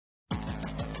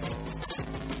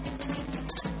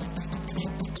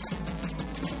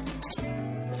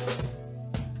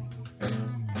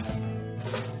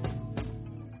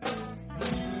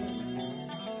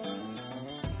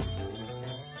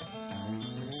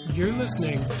You're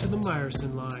listening to the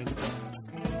Myerson Line.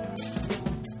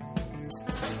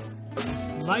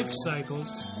 Life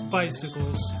cycles,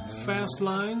 bicycles, fast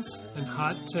lines, and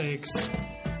hot takes.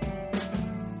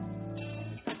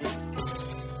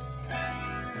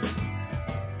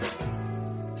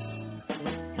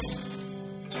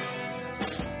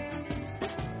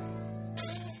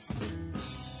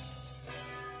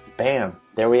 Bam,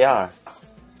 there we are.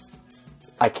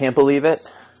 I can't believe it.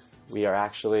 We are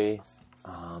actually,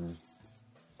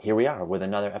 here we are with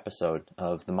another episode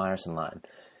of the Myerson Line.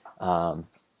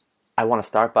 I want to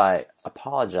start by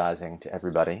apologizing to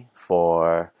everybody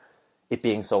for it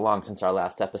being so long since our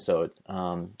last episode.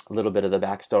 A little bit of the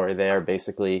backstory there.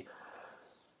 Basically,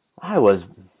 I was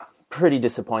pretty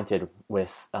disappointed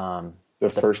with the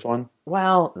first one.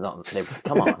 Well, no,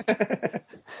 come on.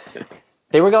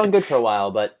 They were going good for a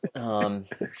while, but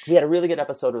we had a really good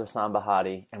episode with Hassan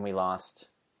Bahati, and we lost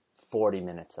 40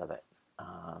 minutes of it.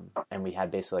 And we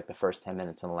had basically like the first 10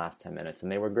 minutes and the last 10 minutes,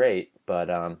 and they were great, but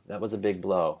that was a big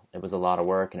blow. It was a lot of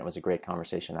work, and it was a great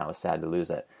conversation. I was sad to lose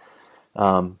it.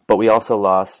 But we also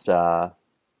lost the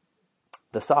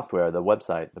software, the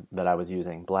website that I was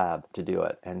using, Blab, to do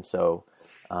it. And so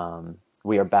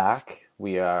we are back.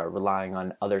 We are relying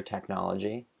on other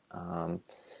technology.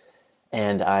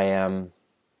 And I am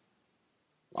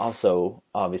also,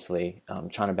 obviously,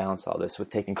 trying to balance all this with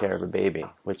taking care of a baby,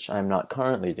 which I'm not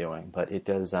currently doing, but it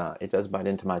does bite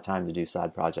into my time to do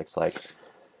side projects like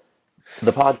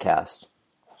the podcast.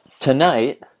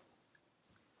 Tonight,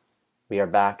 we are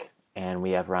back, and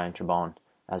we have Ryan Trebon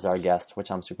as our guest,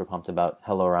 which I'm super pumped about.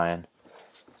 Hello, Ryan.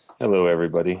 Hello,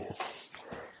 everybody.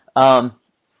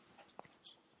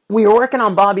 We were working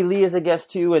on Bobby Lee as a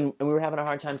guest, too, and we were having a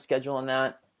hard time scheduling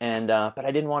that, and but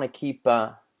I didn't want to keep...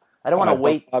 I don't want to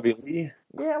wait. Bobby Lee?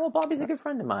 Yeah, well, Bobby's a good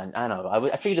friend of mine. I don't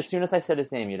know. I figured as soon as I said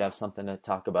his name, you'd have something to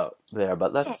talk about there.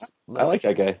 But let's I like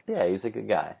that guy. Yeah, he's a good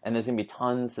guy. And there's going to be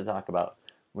tons to talk about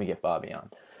when we get Bobby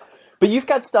on. But you've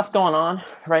got stuff going on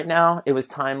right now. It was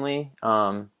timely.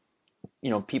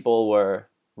 People were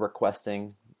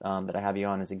requesting that I have you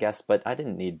on as a guest, but I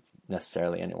didn't need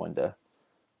necessarily anyone to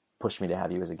push me to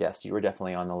have you as a guest. You were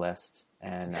definitely on the list,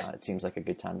 and it seems like a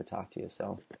good time to talk to you.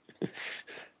 So...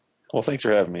 Well, thanks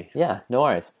for having me. Yeah, no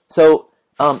worries. So,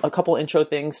 a couple intro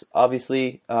things.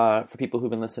 Obviously, for people who've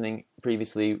been listening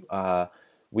previously,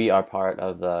 we are part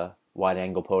of the Wide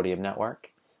Angle Podium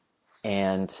Network,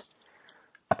 and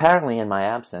apparently, in my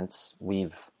absence,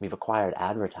 we've acquired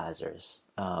advertisers.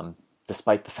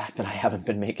 Despite the fact that I haven't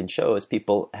been making shows,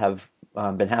 people have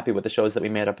been happy with the shows that we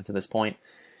made up until this point,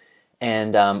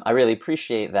 and I really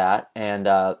appreciate that. And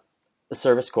the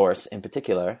service course in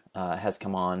particular has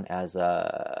come on as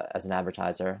an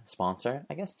advertiser sponsor.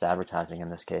 I guess it's advertising in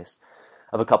this case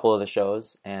of a couple of the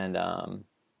shows, and I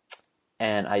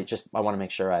want to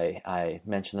make sure I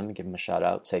mention them and give them a shout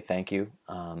out, say thank you.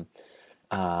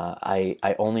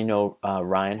 I only know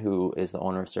Ryan, who is the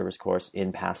owner of Service Course,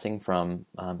 in passing from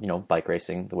bike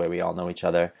racing, the way we all know each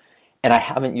other. And I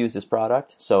haven't used his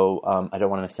product, so I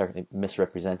don't want to necessarily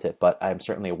misrepresent it, but I'm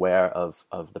certainly aware of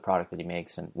the product that he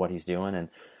makes and what he's doing. And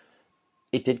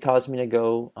it did cause me to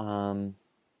go,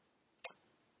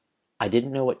 I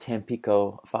didn't know what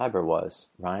Tampico fiber was.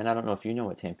 Ryan, I don't know if you know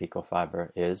what Tampico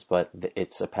fiber is, but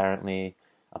it's apparently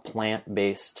a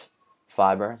plant-based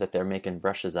fiber that they're making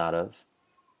brushes out of.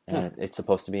 And it's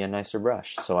supposed to be a nicer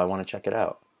brush, so I want to check it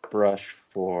out. Brush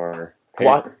for...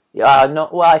 No.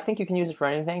 Well, I think you can use it for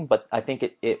anything, but I think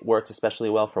it works especially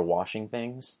well for washing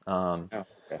things. Okay.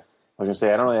 I was gonna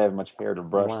say I don't really have much hair to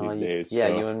brush these days. Yeah,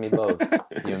 so. You and me both.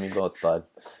 You and me both, bud.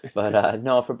 But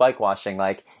no, for bike washing,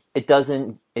 like it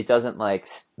doesn't like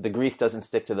the grease doesn't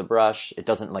stick to the brush. It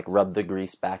doesn't like rub the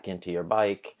grease back into your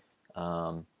bike.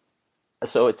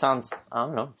 So it sounds, I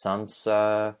don't know. It sounds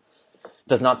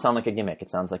does not sound like a gimmick.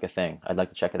 It sounds like a thing. I'd like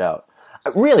to check it out.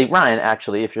 Really, Ryan,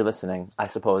 actually, if you're listening, I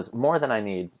suppose, more than I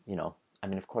need,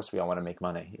 of course we all want to make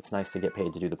money. It's nice to get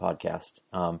paid to do the podcast.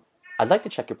 I'd like to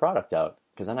check your product out,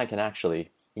 because then I can actually,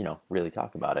 really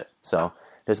talk about it. So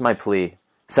there's my plea.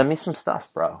 Send me some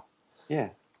stuff, bro. Yeah,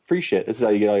 free shit. This is how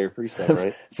you get all your free stuff,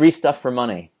 right? Free stuff for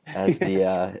money, as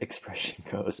the expression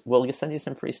goes. We'll send you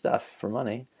some free stuff for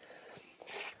money.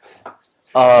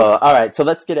 All right, so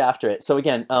let's get after it. So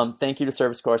again, thank you to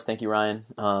Service Course. Thank you, Ryan.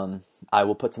 I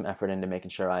will put some effort into making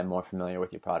sure I'm more familiar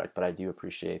with your product, but I do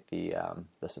appreciate the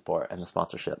support and the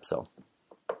sponsorship. So,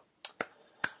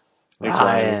 thanks,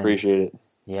 Ryan. Appreciate it.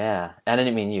 Yeah, and I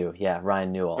didn't mean you. Yeah,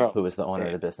 Ryan Newell, who is the owner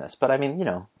of the business. But I mean,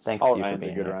 thanks all to you Ryans for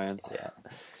being are good here. Ryans.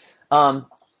 Yeah.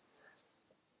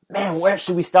 Man, where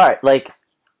should we start? Like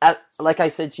I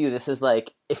said to you, this is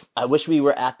like, if I wish we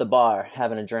were at the bar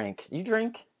having a drink. You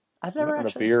drink? I've I'm never having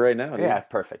actually. a beer right now, dude. Yeah,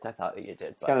 perfect. I thought that you did.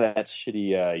 It's kind of that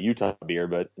shitty Utah beer,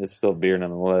 but it's still beer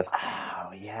nonetheless.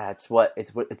 Oh yeah, it's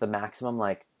the maximum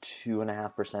like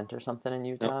 2.5% or something in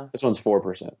Utah. No, this one's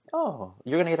 4%. Oh,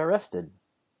 you're gonna get arrested.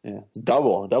 Yeah, it's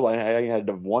double. I had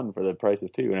to have one for the price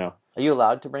of two now. Are you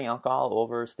allowed to bring alcohol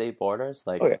over state borders?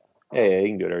 Like, Oh yeah, you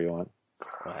can do whatever you want.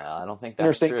 well, I don't think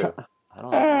that's Interstate true. I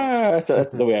don't.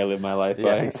 That's the way I live my life.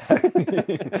 Yeah, By.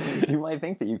 exactly. You might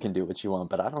think that you can do what you want,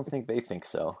 but I don't think they think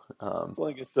so. It's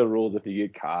like it's the rules. If you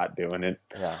get caught doing it,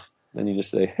 Yeah. then you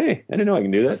just say, "Hey, I didn't know I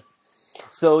can do that."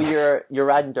 So you're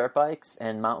riding dirt bikes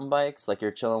and mountain bikes, like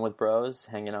you're chilling with bros,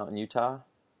 hanging out in Utah.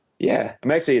 Yeah,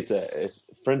 I'm actually. It's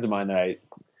friends of mine that I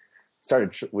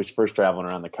was first traveling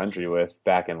around the country with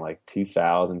back in like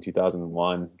 2000,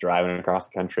 2001, driving across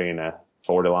the country in a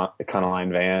Ford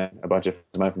Econoline van, a bunch of friends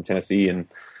of mine from Tennessee, and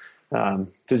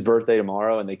it's his birthday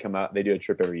tomorrow, and they come out. They do a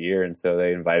trip every year, and so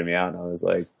they invited me out, and I was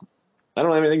like, I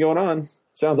don't have anything going on.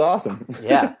 Sounds awesome.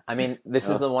 Yeah, I mean, this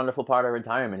is the wonderful part of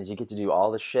retirement is you get to do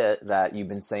all the shit that you've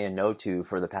been saying no to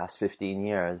for the past 15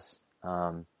 years.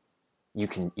 You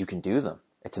can do them.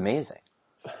 It's amazing.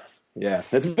 Yeah,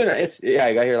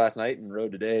 I got here last night and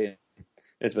rode today.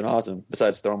 It's been awesome.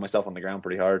 Besides throwing myself on the ground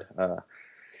pretty hard.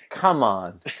 Come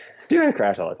on. Dude, I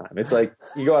crash all the time. It's like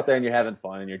you go out there and you're having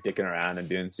fun and you're dicking around and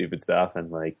doing stupid stuff,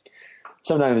 and like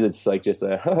sometimes it's like just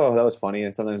that was funny,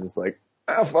 and sometimes it's like,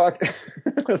 oh fuck.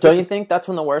 Don't you think that's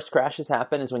when the worst crashes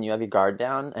happen? Is when you have your guard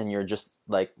down and you're just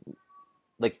like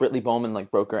Britley Bowman like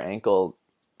broke her ankle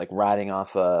like riding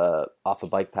off a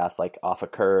bike path, like off a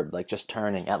curb, like just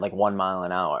turning at like 1 mile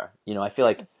an hour. You know, I feel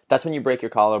like that's when you break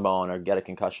your collarbone or get a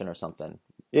concussion or something.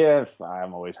 Yeah,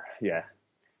 I'm always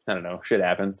I don't know. Shit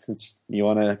happens. You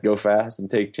want to go fast and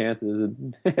take chances,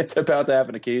 and it's about to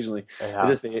happen occasionally. Yeah.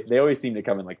 It's just they always seem to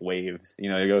come in like waves. You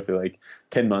know, you go through like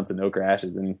 10 months of no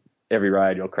crashes, and every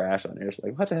ride you'll crash on. You're just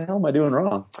like, what the hell am I doing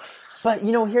wrong? But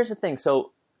you know, here's the thing.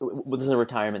 So this is a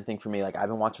retirement thing for me. Like I've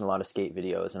been watching a lot of skate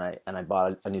videos, and I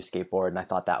bought a new skateboard, and I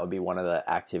thought that would be one of the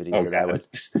activities that I would.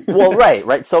 Well,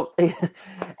 right. So,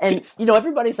 and you know,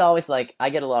 everybody's always like,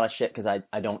 I get a lot of shit because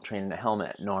I don't train in a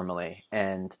helmet normally,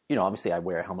 and you know, obviously I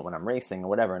wear a helmet when I'm racing or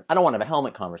whatever. And I don't want to have a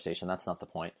helmet conversation. That's not the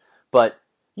point. But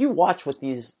you watch what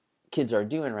these kids are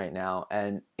doing right now,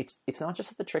 and it's not just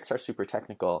that the tricks are super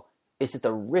technical. It's that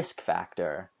the risk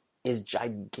factor is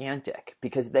gigantic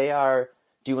because they are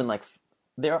doing like.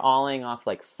 They're awling off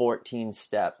like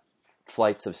 14-step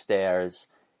flights of stairs,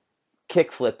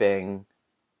 kick flipping,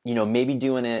 you know, maybe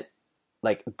doing it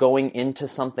like going into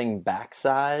something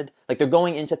backside. Like they're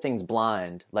going into things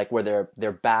blind, like where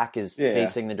their back is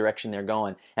facing the direction they're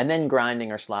going, and then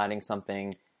grinding or sliding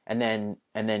something, and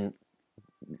then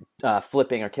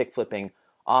flipping or kick flipping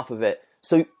off of it.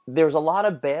 So there's a lot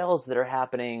of bails that are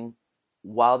happening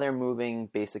while they're moving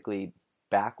basically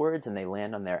backwards, and they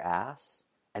land on their ass.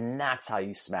 And that's how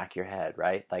you smack your head,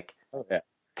 right? Like,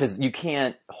 because you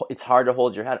can't. It's hard to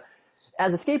hold your head.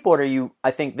 As a skateboarder,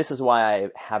 I think this is why I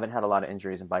haven't had a lot of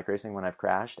injuries in bike racing when I've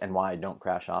crashed, and why I don't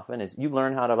crash often. Is you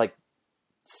learn how to like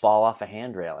fall off a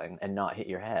handrail and not hit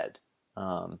your head.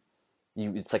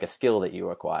 It's like a skill that you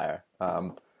acquire.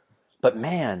 But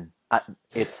man,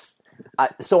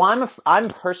 so I'm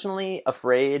personally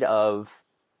afraid of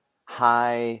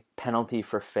high penalty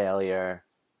for failure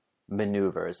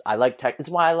maneuvers. It's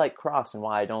why I like cross and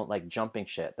why I don't like jumping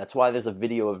shit. That's why there's a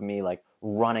video of me like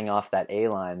running off that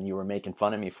A-line you were making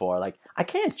fun of me for. Like, I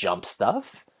can't jump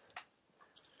stuff.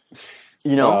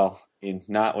 You know? Well,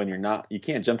 not when you're not. You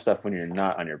can't jump stuff when you're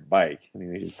not on your bike. I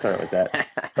mean, we can start with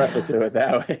that. Preface it with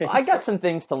that way. I got some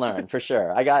things to learn for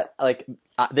sure. I got like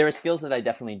there are skills that I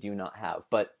definitely do not have,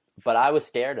 but I was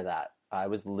scared of that. I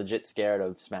was legit scared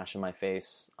of smashing my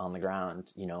face on the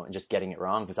ground, you know, and just getting it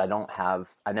wrong because I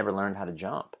never learned how to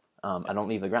jump. I don't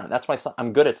leave the ground. That's why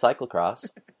I'm good at cyclocross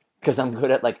because I'm good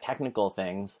at like technical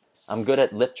things. I'm good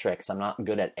at lip tricks. I'm not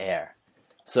good at air.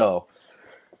 So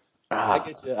I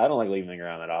get you. I don't like leaving the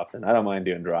ground that often. I don't mind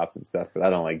doing drops and stuff, but I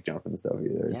don't like jumping stuff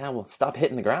either. Yeah, well, stop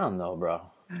hitting the ground though, bro.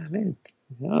 Man,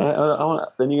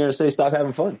 then you're gonna say stop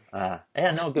having fun. Yeah,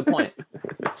 no, good point.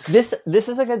 This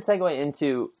is a good segue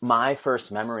into my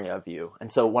first memory of you.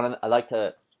 And so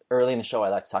early in the show I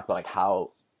like to talk about like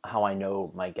how I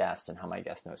know my guest and how my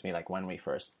guest knows me, like when we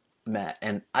first met.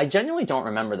 And I genuinely don't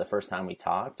remember the first time we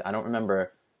talked. I don't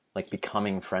remember like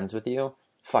becoming friends with you.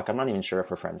 Fuck, I'm not even sure if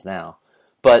we're friends now.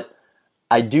 But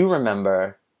I do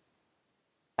remember,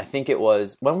 I think it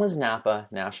was, when was Napa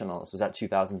Nationals? Was that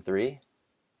 2003?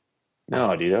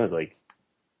 No, dude, that was like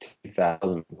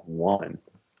 2001.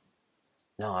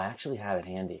 No, I actually have it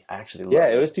handy. I actually looked. Yeah,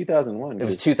 it was 2001. It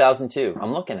was 2002.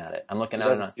 I'm looking at it. I'm looking at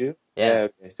it. 2002? Yeah.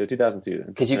 Okay, so 2002 then.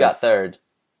 Because you got third.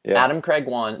 Yeah. Adam Craig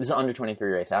won. This is an under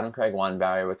 23 race. Adam Craig won.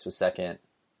 Barry Wicks was second.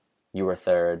 You were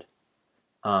third.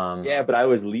 Yeah, but I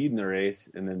was leading the race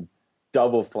and then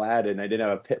double flatted, and I didn't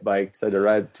have a pit bike, so I had to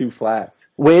ride 2 flats.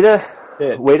 Way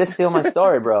to steal my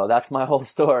story, bro. That's my whole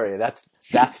story.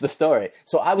 That's the story.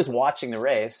 So I was watching the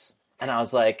race, and I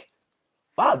was like,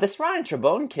 wow, this Ryan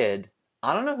Trebon kid,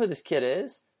 I don't know who this kid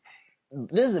is.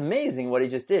 This is amazing what he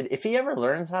just did. If he ever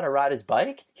learns how to ride his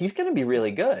bike, he's going to be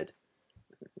really good.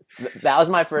 That was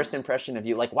my first impression of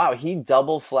you. Like, wow, he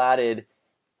double flatted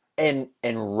and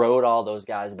rode all those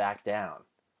guys back down.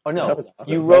 Oh, no,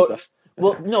 Awesome. you rode...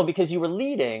 Well, no, because you were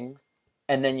leading,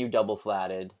 and then you double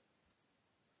flatted,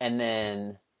 and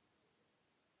then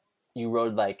you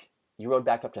rode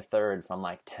back up to third from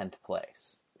like 10th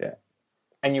place. Yeah.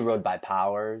 And you rode by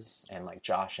Powers and like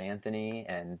Josh Anthony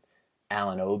and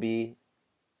Alan Obi.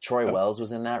 Troy Wells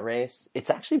was in that race. It's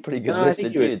actually pretty good. I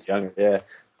think he was younger. Yeah,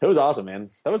 it was awesome,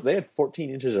 man. They had 14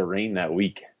 inches of rain that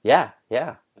week. Yeah.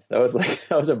 That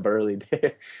was a burly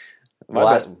day.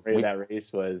 My best memory of that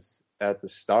race was at the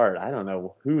start. I don't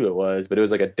know who it was, but it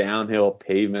was like a downhill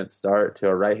pavement start to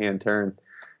a right-hand turn,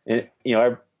 and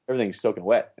everything's soaking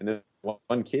wet. And then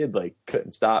one kid like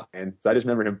couldn't stop, man. So I just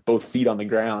remember him both feet on the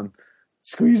ground,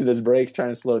 squeezing his brakes, trying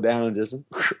to slow down, and just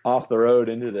off the road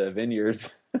into the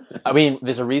vineyards. I mean,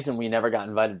 there's a reason we never got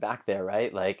invited back there,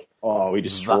 right? Like, we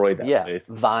destroyed that place.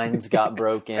 Vines got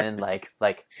broken, like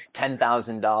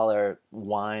 $10,000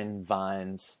 wine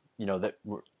vines, that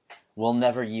will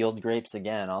never yield grapes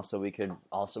again. Also, we could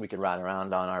ride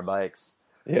around on our bikes.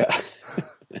 Yeah.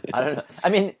 I don't know. I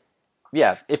mean,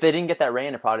 yeah, if they didn't get that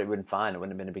rain, it probably wouldn't fine. It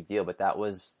wouldn't have been a big deal. But that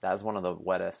was one of the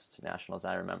wettest nationals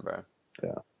I remember.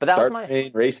 Yeah. But that was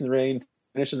my race in the rain,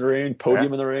 finish in the rain,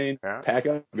 podium in the rain, pack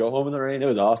up, go home in the rain. It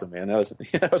was awesome, man.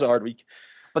 That was a hard week.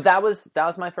 But that was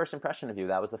my first impression of you.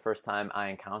 That was the first time I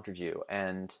encountered you,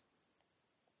 and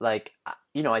like,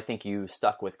 I think you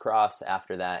stuck with cross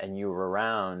after that, and you were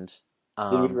around.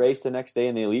 Did we race the next day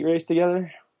in the elite race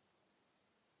together?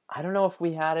 I don't know if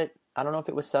we had it. I don't know if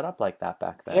it was set up like that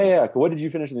back then. Yeah. What did you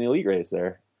finish in the elite race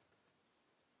there?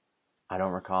 I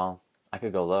don't recall. I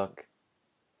could go look.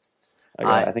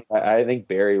 I think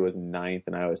Barry was 9th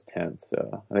and I was 10th,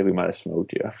 so I think we might have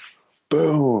smoked you.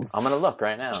 Boom! I'm gonna look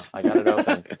right now. I got it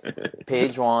open.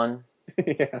 Page 1.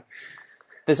 Yeah.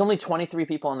 There's only 23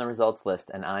 people on the results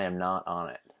list, and I am not on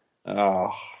it.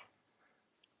 Oh.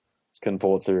 Just couldn't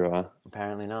pull it through, huh?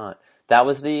 Apparently not. That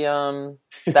was those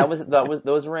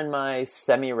were in my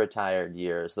semi-retired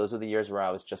years. Those were the years where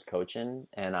I was just coaching,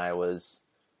 and I was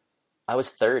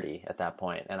 30 at that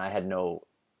point, and I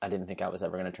didn't think I was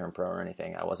ever going to turn pro or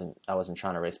anything. I wasn't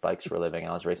trying to race bikes for a living.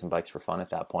 I was racing bikes for fun at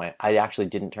that point. I actually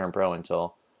didn't turn pro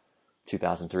until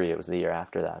 2003. It was the year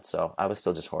after that. So I was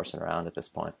still just horsing around at this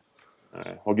point. All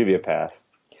right. We'll give you a pass.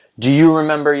 Do you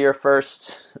remember your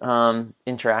first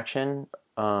interaction?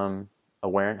 How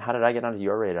did I get onto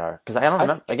your radar? Because I don't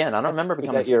remember. Again, I don't remember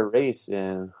becoming. Was that your race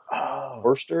in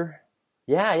Worcester?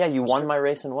 Yeah. You won my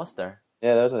race in Worcester.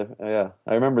 Yeah,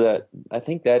 I remember that. I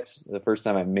think that's the first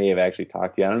time I may have actually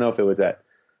talked to you. I don't know if it was at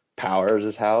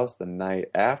Powers' house the night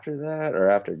after that or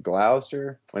after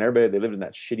Gloucester when they lived in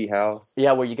that shitty house.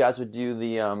 Yeah, where you guys would do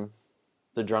the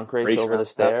drunk race over the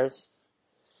stairs.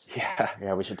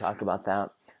 Yeah, we should talk about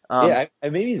that. I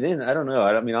maybe then. I don't know.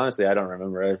 I mean, honestly, I don't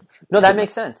remember. No, that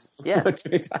makes sense. Yeah, too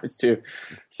many times too.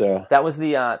 So that was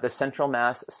the Central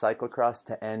Mass Cyclocross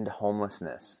to End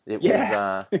Homelessness. It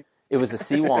was a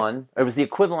C1. It was the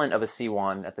equivalent of a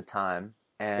C1 at the time,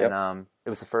 and it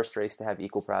was the first race to have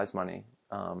equal prize money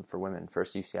for women.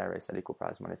 First UCI race had equal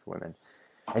prize money for women.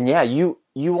 And yeah, you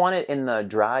won it in the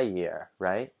dry year,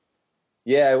 right?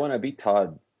 Yeah, I won. I beat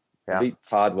Todd. Yeah. I beat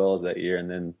Todd Wells that year,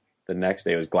 and then the next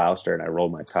day was Gloucester, and I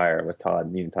rolled my tire with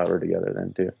Todd. Me and Todd were together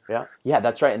then too. Yeah,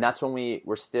 that's right. And that's when we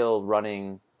were still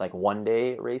running like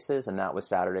 1-day races, and that was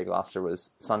Saturday. Gloucester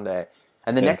was Sunday.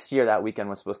 And the next year, that weekend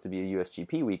was supposed to be a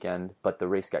USGP weekend, but the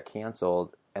race got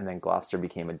canceled, and then Gloucester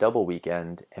became a double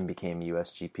weekend and became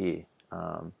USGP.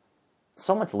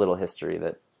 So much little history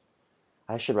that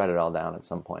I should write it all down at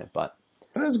some point. But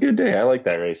that was a good day. I like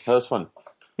that race. That was fun.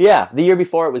 Yeah, the year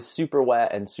before it was super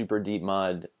wet and super deep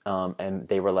mud, and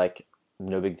they were like,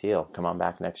 "No big deal. Come on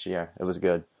back next year." It was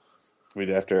good.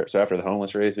 After the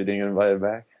homeless race, we didn't get invited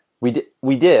back. We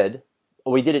did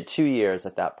it 2 years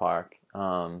at that park.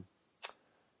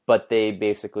 But they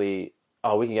basically,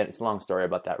 it's a long story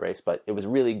about that race, but it was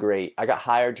really great. I got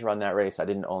hired to run that race. I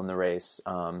didn't own the race.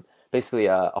 Basically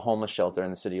a homeless shelter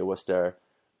in the city of Worcester.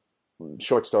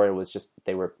 Short story was just,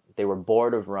 they were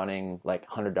bored of running like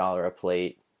 $100 a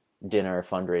plate dinner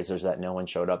fundraisers that no one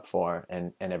showed up for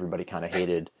and everybody kind of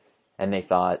hated. And they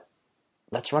thought,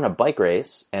 let's run a bike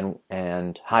race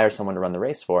and hire someone to run the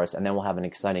race for us, and then we'll have an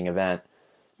exciting event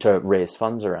to raise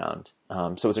funds around.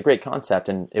 So it was a great concept,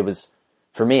 and it was,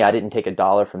 for me, I didn't take a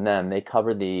dollar from them. They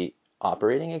covered the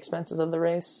operating expenses of the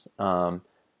race.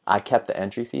 I kept the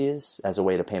entry fees as a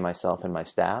way to pay myself and my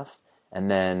staff,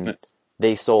 and then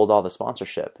they sold all the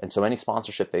sponsorship. And so any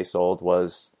sponsorship they sold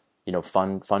was,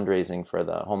 fundraising for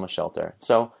the homeless shelter.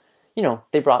 So,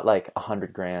 they brought like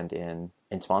 $100,000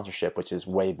 in sponsorship, which is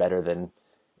way better than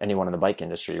anyone in the bike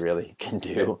industry really can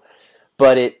do.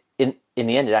 But in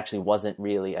the end, it actually wasn't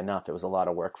really enough. It was a lot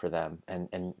of work for them,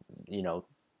 and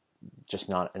just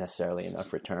not necessarily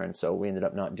enough return. So we ended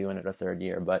up not doing it a third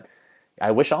year. But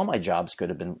I wish all my jobs could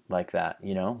have been like that,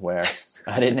 where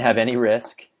I didn't have any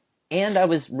risk, and I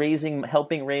was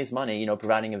helping raise money,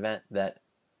 providing an event that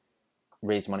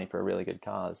raised money for a really good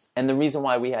cause. And the reason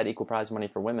why we had equal prize money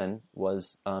for women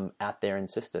was at their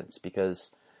insistence,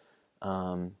 because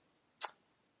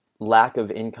lack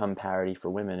of income parity for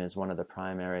women is one of the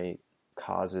primary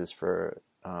causes for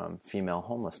female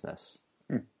homelessness.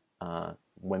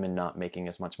 Women not making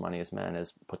as much money as men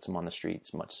puts them on the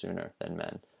streets much sooner than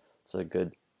men. So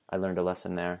I learned a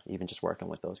lesson there, even just working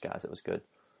with those guys. It was good.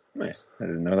 Nice. I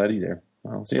didn't know that either.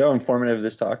 Well, see how informative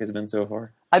this talk has been so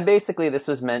far. This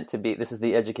was meant to be, this is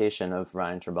the education of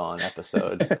Ryan Trebon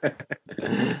episode.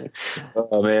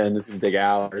 Oh man, it's going to take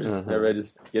hours. Everybody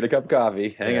just get a cup of coffee,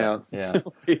 hang out. Yeah.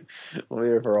 We'll be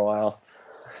here for a while.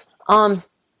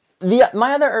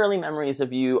 My other early memories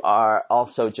of you are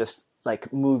also just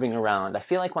like moving around. I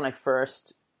feel like when I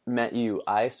first met you,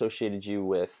 I associated you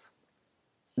with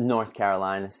North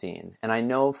Carolina scene. And I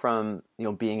know from,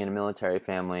 being in a military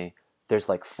family, there's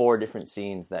like 4 different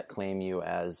scenes that claim you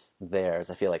as theirs.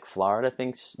 I feel like Florida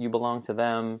thinks you belong to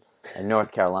them, and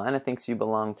North Carolina thinks you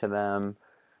belong to them.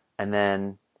 And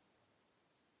then,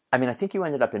 I think you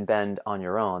ended up in Bend on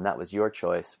your own. That was your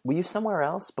choice. Were you somewhere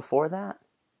else before that?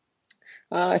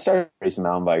 I started racing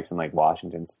mountain bikes in like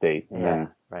Washington State, and then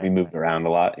we moved around a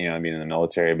lot, being in the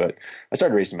military, but I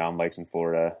started racing mountain bikes in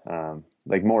Florida,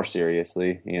 like more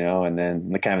seriously, and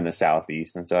then kind of in the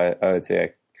Southeast. And so I would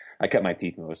say I cut my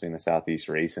teeth mostly in the Southeast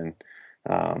racing.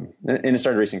 And I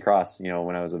started racing cross,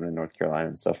 when I was living in North Carolina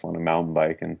and stuff on a mountain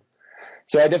bike. And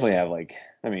so I definitely have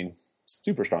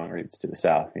super strong roots to the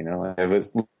South, it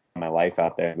was my life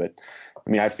out there. But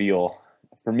I feel,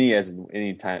 for me,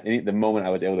 the moment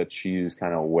I was able to choose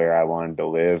kind of where I wanted to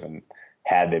live and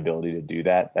had the ability to do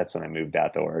that, that's when I moved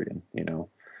out to Oregon.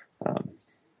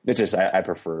 It's just I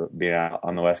prefer being out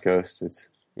on the West Coast. It's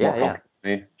more comfortable for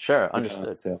me. Sure,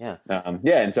 understood.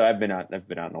 And so I've been out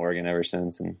in Oregon ever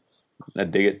since, and I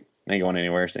dig it. I ain't going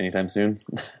anywhere anytime soon.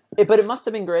 But it must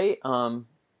have been great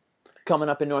coming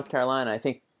up in North Carolina. I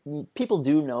think people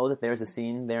do know that there's a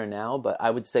scene there now, but I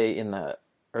would say in the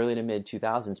early to mid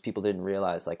 2000s, people didn't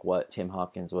realize like what Tim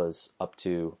Hopkins was up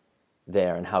to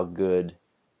there and how good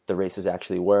the races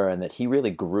actually were, and that he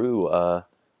really grew a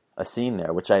scene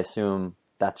there, which I assume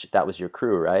that was your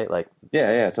crew, right? Like,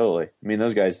 yeah, totally.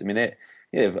 Those guys, they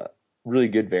have really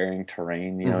good varying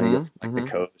terrain. You go from, the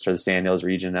coast or the Sand Hills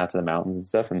region out to the mountains and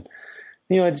stuff, and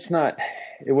it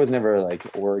was never like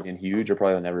Oregon huge, or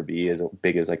probably will never be as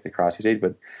big as like the Cross Crusade,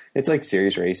 but it's like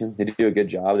serious racing. They do a good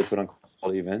job. They put on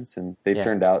quality events, and they've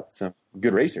turned out some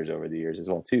good racers over the years as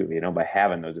well too, by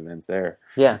having those events there.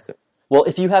 Yeah. So, well,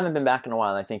 if you haven't been back in a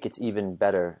while, I think it's even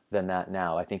better than that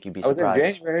now. I think you'd be surprised. I was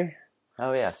in January.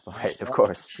 Oh yes, right, of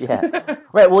course. Yeah.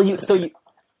 Right. Well,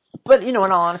 but in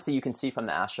all honesty, you can see from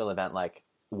the Astral event like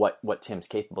what Tim's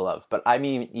capable of. But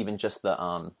even just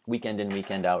the weekend in,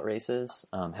 weekend out races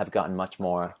have gotten much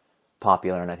more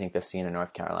popular, and I think the scene in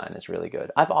North Carolina is really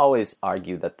good. I've always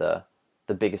argued that the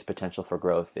biggest potential for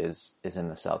growth is in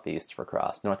the Southeast for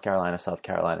cross. North Carolina, South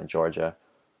Carolina, Georgia.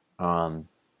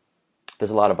 There's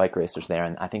a lot of bike racers there,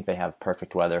 and I think they have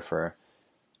perfect weather for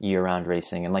year-round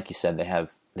racing. And like you said, they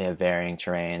have varying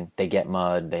terrain. They get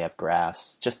mud. They have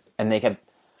grass. And they have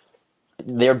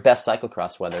their best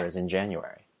cyclocross weather is in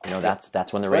January.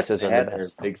 That's when the races are the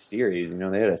best. Their big series.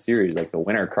 They had a series like the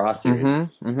Winter Cross Series,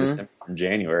 December from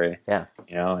January. Yeah.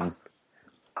 And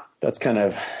that's kind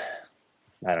of,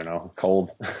 I don't know,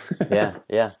 cold.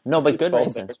 Yeah. No, but good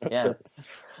racing. Yeah.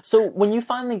 So when you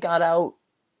finally got out,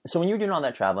 when you're doing all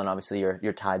that traveling, obviously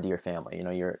you're tied to your family.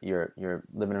 You're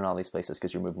living in all these places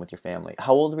because you're moving with your family.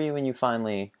 How old were you when you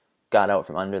finally got out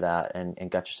from under that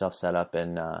and got yourself set up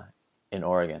in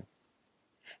Oregon?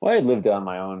 Well, I had lived on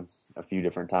my own a few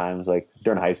different times, like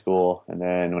during high school, and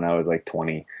then when I was like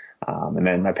 20. And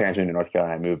then my parents moved to North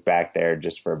Carolina. I moved back there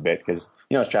just for a bit because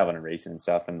I was traveling and racing and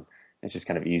stuff, and it's just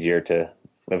kind of easier to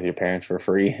live with your parents for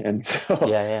free. And so,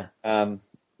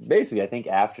 basically, I think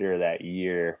after that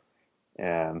year,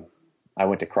 I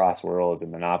went to Cross Worlds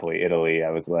in Monopoly, Italy. I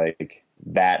was like,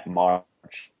 that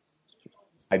March,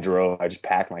 I just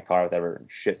packed my car with every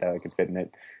shit that I could fit in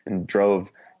it and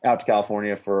drove out to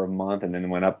California for a month and then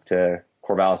went up to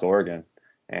Corvallis, Oregon.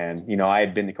 And, you know, I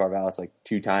had been to Corvallis like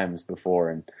 2 times before,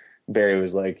 and Barry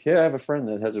was like, yeah, I have a friend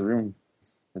that has a room.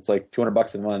 It's like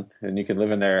 $200 a month and you can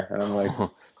live in there. And I'm like,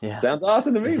 yeah. Sounds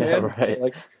awesome to me, man. Right. So,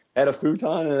 like, had a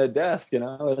futon and a desk, you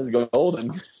know, it was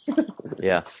golden.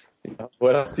 Yeah. You know,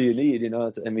 what else do you need? You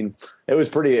know,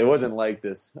 it wasn't like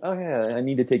this, oh yeah, I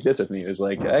need to take this with me. It was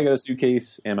like, I got a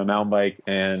suitcase and my mountain bike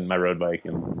and my road bike,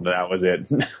 and that was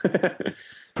it.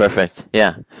 Perfect.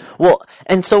 Yeah. Well,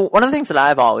 and so one of the things that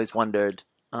I've always wondered,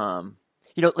 you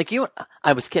know, like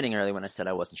I was kidding earlier when I said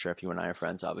I wasn't sure if you and I are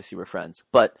friends. Obviously we're friends,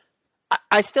 but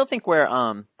I still think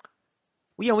we're,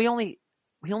 we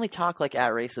only talk like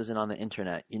at races and on the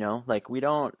internet, you know, like we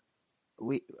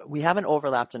haven't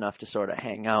overlapped enough to sort of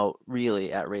hang out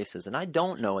really at races. And I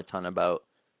don't know a ton about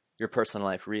your personal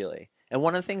life really. And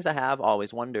one of the things I have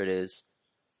always wondered is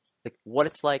like what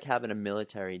it's like having a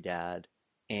military dad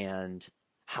and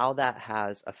how that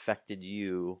has affected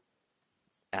you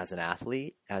as an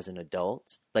athlete, as an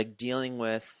adult, like dealing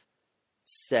with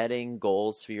setting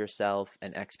goals for yourself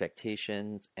and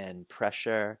expectations and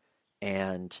pressure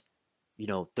and, you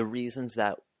know, the reasons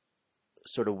that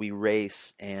sort of we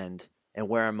race and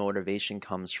where our motivation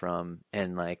comes from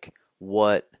and like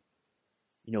what,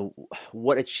 you know,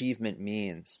 what achievement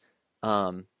means.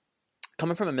 Coming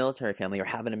from a military family or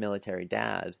having a military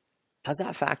dad, how's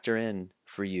that factor in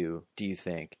for you, do you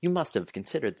think? You must have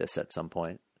considered this at some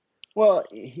point. Well,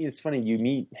 it's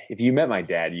funny, if you met my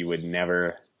dad, you would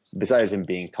never, besides him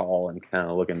being tall and kind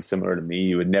of looking similar to me,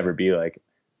 you would never be like,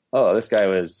 oh, this guy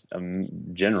was a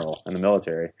general in the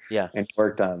military. Yeah. And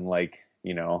worked on like,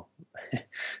 you know,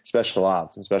 special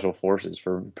ops and special forces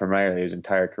for primarily his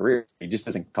entire career. He just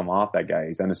doesn't come off that guy.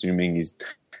 He's unassuming. He's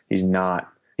not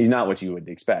what you would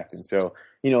expect. And so,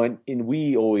 you know, and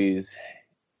we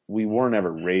weren't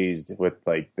ever raised with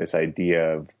like this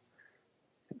idea of,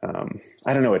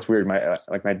 I don't know. It's weird.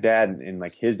 My dad and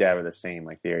like his dad were the same.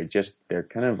 Like they're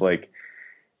kind of like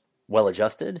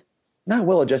well-adjusted. Not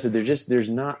well-adjusted. There's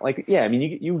not like, yeah, I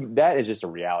mean, you that is just a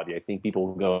reality. I think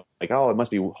people go like, oh, it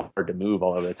must be hard to move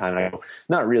all over the time. And I go,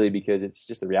 not really, because it's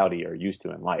just the reality you're used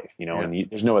to in life, you know, yeah. And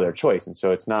there's no other choice. And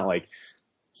so it's not like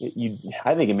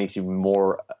I think it makes you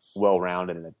more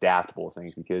well-rounded and adaptable to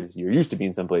things because you're used to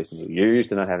being someplace new. You're used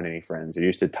to not having any friends. You're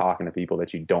used to talking to people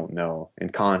that you don't know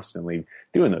and constantly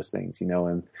doing those things, you know,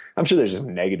 and I'm sure there's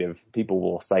some negative, people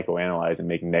will psychoanalyze and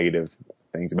make negative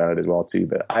things about it as well too.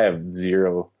 But I have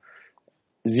zero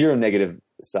negative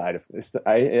side of this.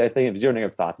 I think I have zero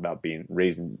negative thoughts about being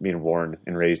born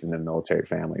and raised in a military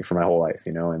family for my whole life,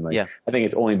 you know, and like, yeah. I think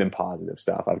it's only been positive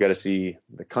stuff. I've got to see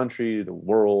the country, the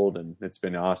world, and it's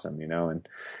been awesome, you know, and,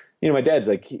 you know, my dad's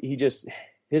like,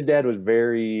 his dad was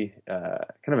very, kind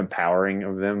of empowering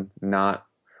of them, not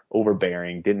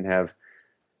overbearing, didn't have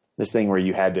this thing where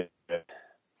you had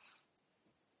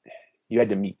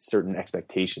to meet certain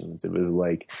expectations. It was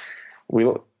like,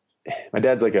 my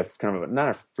dad's like a kind of not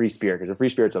a free spirit, because a free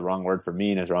spirit's a wrong word for me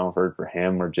and it's a wrong word for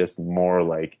him. We're just more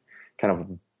like kind of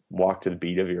walk to the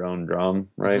beat of your own drum,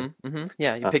 right? Mm-hmm, mm-hmm.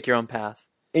 Yeah, you pick your own path.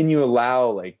 And you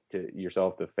allow like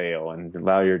yourself to fail and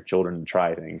allow your children to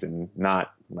try things and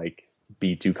not like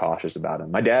be too cautious about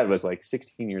them. My dad was like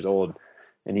 16 years old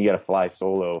and he got to fly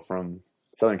solo from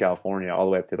Southern California all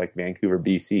the way up to like Vancouver,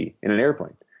 BC in an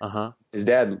airplane. Uh-huh. His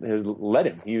dad has let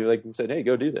him. He like said, "Hey,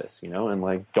 go do this," you know, and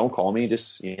like, don't call me.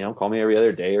 Just, you know, call me every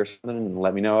other day or something and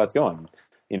let me know how it's going.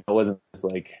 You know, it wasn't just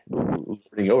like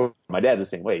over. My dad's the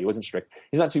same way. He wasn't strict.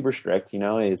 He's not super strict. You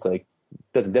know, it's like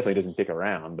definitely doesn't dick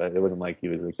around, but it wasn't like he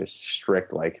was like this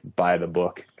strict, like by the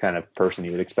book kind of person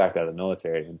you would expect out of the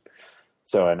military. And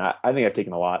so, and I think I've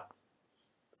taken a lot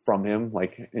from him,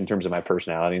 like in terms of my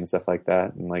personality and stuff like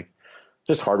that, and like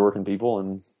just hardworking people,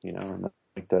 and you know, and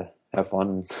like to have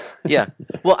fun. Yeah.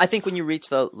 Well, I think when you reach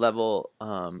the level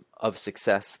of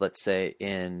success, let's say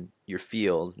in your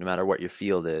field, no matter what your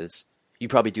field is, you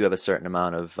probably do have a certain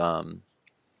amount of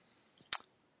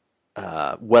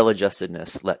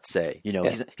well-adjustedness, let's say. You know,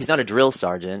 yeah. He's not a drill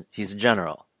sergeant, he's a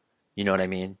general. You know what I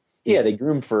mean?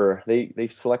 They they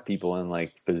select people and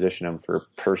like position them for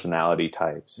personality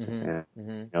types, mm-hmm, and, mm-hmm.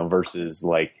 You know, versus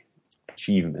like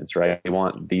achievements, right? They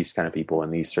want these kind of people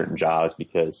in these certain jobs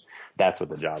because that's what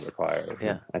the job requires.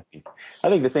 Yeah. I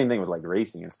think the same thing with like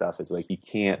racing and stuff is like, you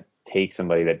can't take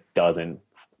somebody that doesn't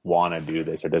want to do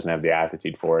this or doesn't have the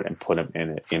aptitude for it and put them in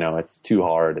it. You know, it's too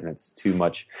hard and it's too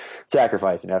much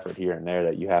sacrifice and effort here and there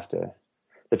that you have to,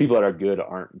 the people that are good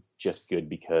aren't just good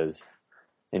because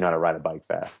they know how to ride a bike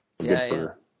fast. good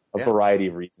for a variety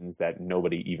of reasons that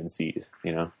nobody even sees,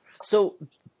 you know? So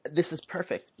this is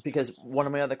perfect, because one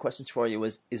of my other questions for you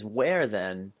is where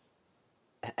then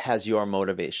has your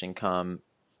motivation come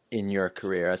in your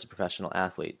career as a professional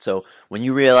athlete? So when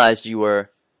you realized you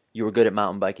were good at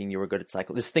mountain biking, you were good at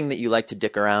cycling, this thing that you like to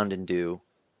dick around and do,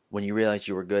 when you realized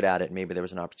you were good at it, maybe there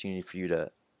was an opportunity for you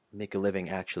to make a living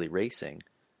actually racing.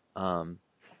 You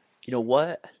know,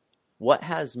 what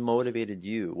has motivated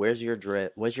you? Where's your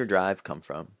drive come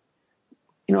from?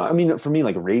 You know, I mean, for me,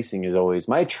 like racing is always,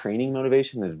 my training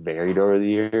motivation has varied over the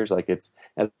years. Like as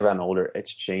I've gotten older,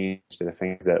 it's changed to the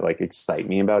things that like excite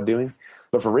me about doing.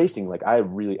 But for racing, like I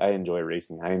enjoy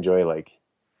racing. I enjoy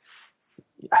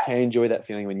that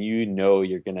feeling when you know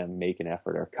you're going to make an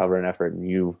effort or cover an effort, and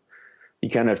you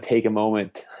kind of take a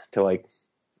moment to like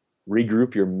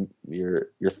regroup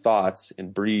your thoughts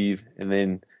and breathe, and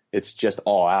then it's just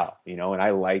all out, you know? And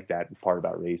I like that part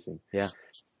about racing. Yeah.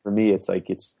 For me, it's like,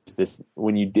 it's this,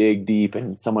 when you dig deep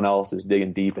and someone else is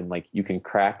digging deep and like you can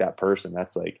crack that person,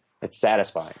 that's like, it's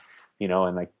satisfying, you know,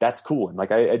 and like, that's cool. And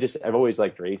like, I've always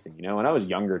liked racing, you know. When I was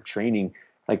younger, training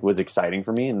like was exciting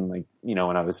for me. And like, you know,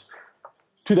 when I was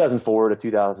 2004 to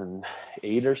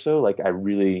 2008 or so, like I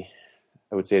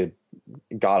would say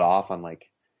got off on like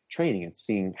training and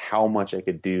seeing how much I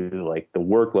could do, like the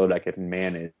workload I could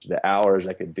manage, the hours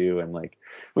I could do. And like,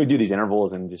 we'd do these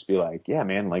intervals and just be like, yeah,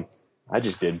 man, like, I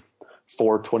just did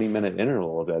 4 20-minute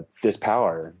intervals at this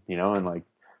power, you know, and like,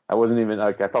 I wasn't even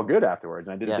like, I felt good afterwards,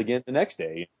 and I did it again the next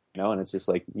day, you know. And it's just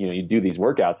like, you know, you do these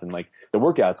workouts, and like the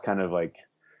workouts kind of like,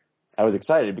 I was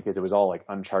excited because it was all like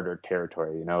uncharted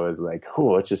territory, you know. It was like, oh,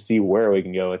 let's just see where we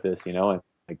can go with this, you know. And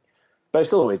like, but I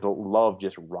still always love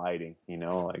just riding, you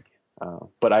know, like,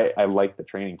 but I like the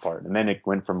training part. And then it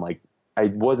went from like, I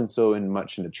wasn't so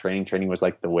much into training. Training was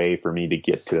like the way for me to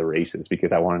get to the races,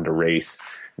 because I wanted to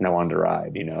race and I wanted to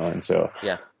ride, you know. And so,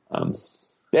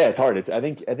 it's hard. I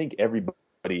think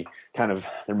everybody kind of,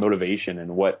 their motivation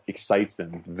and what excites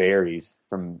them varies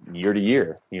from year to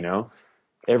year, you know.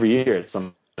 Every year it's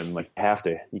something like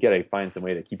you got to find some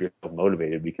way to keep yourself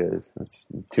motivated, because it's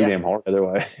too damn hard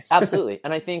otherwise. Absolutely.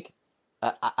 And I think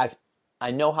I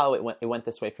know how it went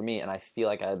this way for me, and I feel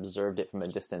like I observed it from a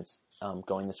distance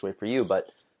going this way for you. But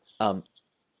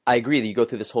I agree that you go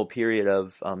through this whole period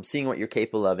of seeing what you're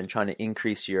capable of and trying to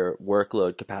increase your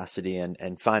workload capacity,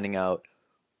 and finding out,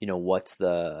 you know, what's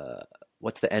the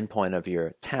end point of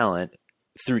your talent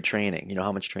through training. You know,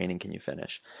 how much training can you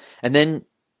finish? And then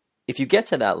if you get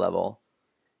to that level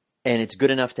and it's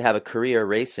good enough to have a career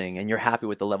racing, and you're happy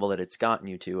with the level that it's gotten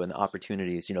you to and the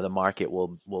opportunities, you know, the market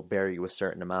will bear you a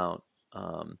certain amount.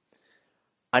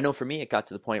 I know for me, it got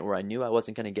to the point where I knew I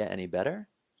wasn't going to get any better,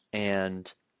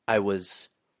 and I was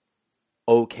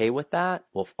okay with that.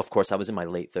 Well, of course, I was in my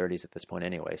late 30s at this point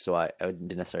anyway, so I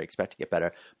didn't necessarily expect to get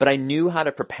better, but I knew how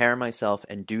to prepare myself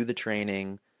and do the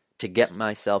training to get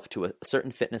myself to a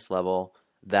certain fitness level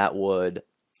that would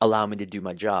allow me to do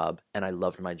my job, and I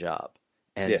loved my job.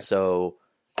 And so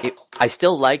I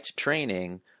still liked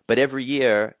training, but every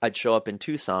year I'd show up in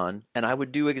Tucson and I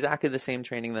would do exactly the same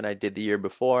training that I did the year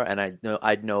before. And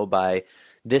I'd know by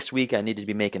this week I needed to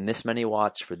be making this many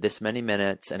watts for this many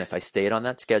minutes. And if I stayed on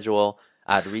that schedule,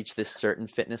 I'd reach this certain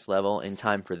fitness level in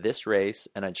time for this race.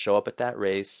 And I'd show up at that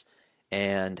race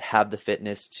and have the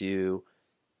fitness to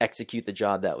execute the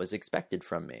job that was expected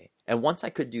from me. And once I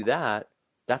could do that,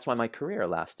 that's why my career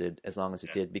lasted as long as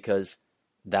it did, because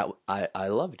that I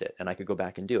loved it and I could go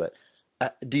back and do it.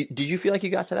 Did you feel like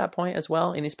you got to that point as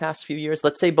well in these past few years?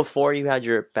 Let's say before you had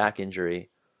your back injury,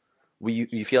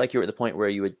 you feel like you were at the point where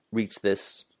you would reach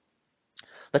this,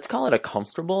 let's call it a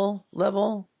comfortable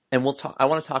level? And we'll talk. I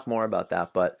want to talk more about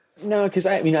that, but no, because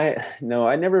I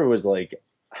never was like,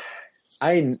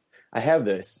 I have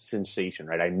this sensation,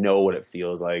 right? I know what it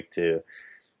feels like to,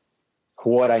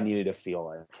 what I needed to feel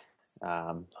like,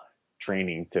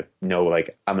 training to know,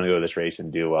 like, I'm going to go to this race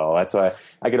and do well. That's why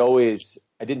I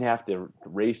didn't have to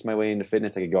race my way into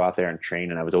fitness. I could go out there and train,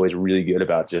 and I was always really good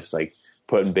about just like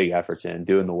putting big efforts in,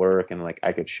 doing the work, and like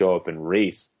I could show up and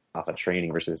race off of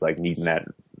training versus like needing that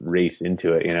race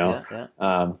into it, you know?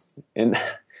 And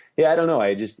I don't know.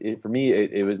 For me,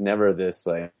 it was never this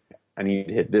like, I need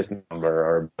to hit this number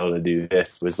or be able to do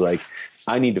this. It was like,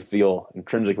 I need to feel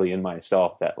intrinsically in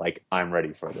myself that like, I'm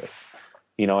ready for this,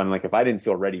 you know? And like, if I didn't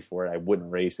feel ready for it, I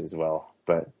wouldn't race as well.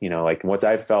 But you know, like once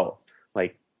I felt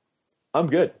like I'm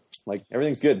good, like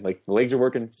everything's good, like the legs are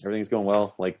working, everything's going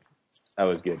well, like I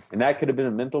was good. And that could have been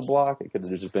a mental block. It could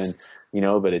have just been, you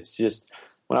know, but it's just,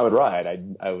 when I would ride,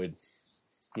 I would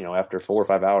after 4 or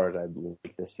 5 hours, I'd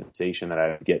like this sensation that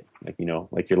I get, like,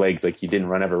 like your legs, like you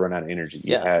didn't ever run out of energy.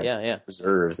 You had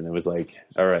reserves, and it was like,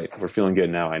 all right, we're feeling good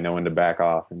now. I know when to back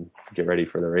off and get ready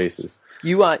for the races.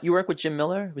 You work with Jim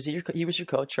Miller? He was your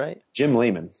coach, right? Jim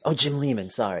Lehman. Oh, Jim Lehman.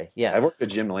 Sorry. Yeah. I've worked with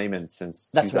Jim Lehman since.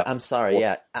 That's right. I'm sorry.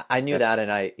 Yeah. I knew that.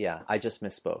 And I just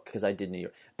misspoke because I did New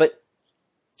York. But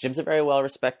Jim's a very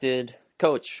well-respected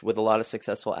coach with a lot of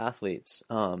successful athletes.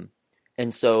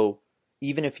 And so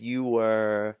even if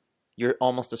you're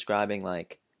almost describing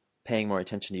like paying more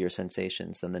attention to your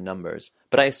sensations than the numbers,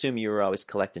 but I assume you were always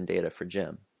collecting data for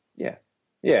Jim. Yeah.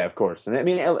 Yeah, of course. And I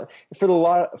mean,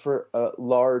 for a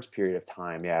large period of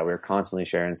time, we were constantly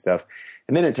sharing stuff.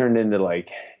 And then it turned into like,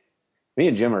 me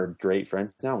and Jim are great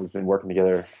friends now. We've been working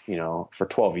together, for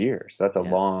 12 years. That's a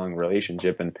long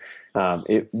relationship. And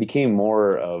it became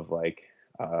more of like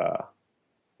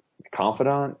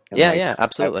confidant. And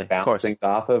absolutely. Bounce things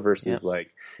off of versus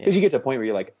because you get to a point where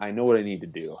you're like, I know what I need to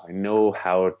do. I know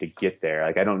how to get there.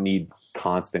 Like, I don't need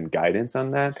constant guidance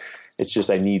on that. It's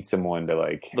just I need someone to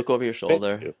like look over your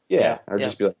shoulder,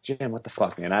 just be like, Jim, what the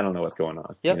fuck, man? I don't know what's going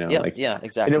on.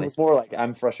 Exactly. And it was more like,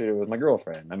 I'm frustrated with my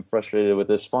girlfriend. I'm frustrated with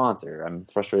this sponsor. I'm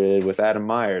frustrated with Adam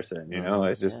Myerson.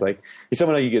 It's just like he's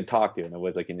someone that you could talk to, and it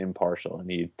was like an impartial, and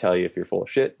he'd tell you if you're full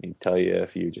of shit. And he'd tell you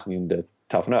if you just need to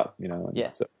toughen up.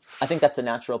 So I think that's a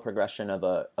natural progression of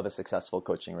a successful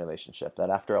coaching relationship. That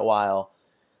after a while,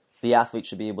 the athlete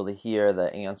should be able to hear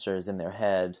the answers in their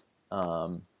head.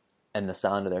 And the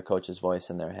sound of their coach's voice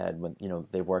in their head when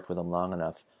they've worked with them long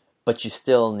enough, but you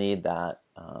still need that.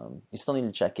 You still need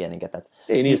to check in and get that.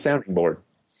 Yeah, you need a sounding board.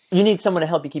 You need someone to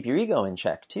help you keep your ego in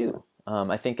check too.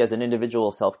 I think as an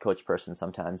individual self-coach person,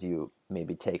 sometimes you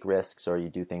maybe take risks or you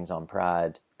do things on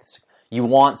pride. You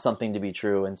want something to be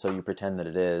true, and so you pretend that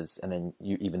it is, and then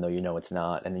even though it's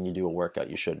not, and then you do a workout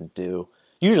you shouldn't do.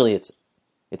 Usually, it's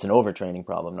an overtraining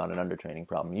problem, not an undertraining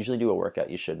problem. You usually do a workout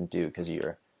you shouldn't do because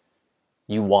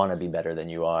you want to be better than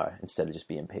you are instead of just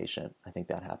being patient. I think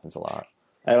that happens a lot.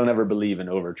 I don't ever believe in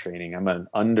overtraining. I'm an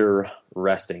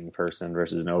under-resting person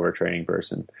versus an overtraining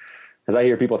person. As I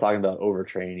hear people talking about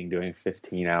overtraining, doing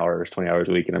 15 hours, 20 hours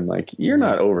a week, and I'm like, you're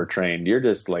not overtrained. You're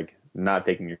just like not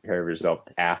taking care of yourself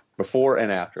before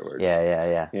and afterwards.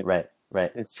 Yeah. Right.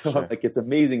 And so like it's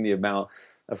amazing the amount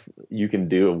of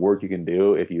work you can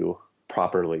do if you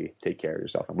properly take care of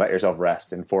yourself and let yourself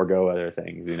rest and forego other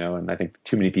things, and I think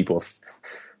too many people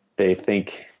they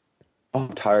think, oh,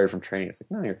 I'm tired from training. It's like,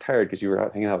 no, you're tired because you were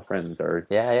out hanging out with friends or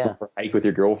went for a hike with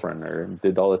your girlfriend or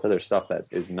did all this other stuff that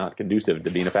is not conducive to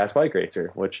being a fast bike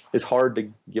racer, which is hard to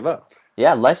give up.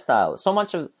 Lifestyle, so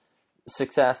much of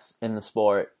success in the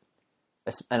sport,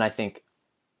 and I think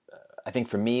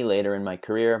for me later in my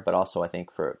career, but also I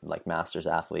think for like masters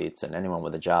athletes and anyone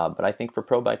with a job, but I think for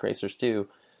pro bike racers too,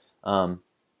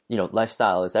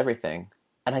 lifestyle is everything.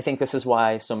 And I think this is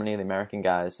why so many of the American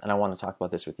guys, and I want to talk about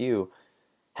this with you,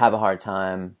 have a hard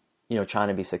time, trying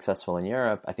to be successful in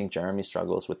Europe. I think Jeremy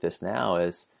struggles with this now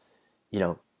is,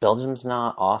 Belgium's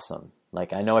not awesome.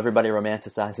 Like, I know everybody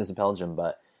romanticizes Belgium,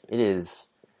 but it's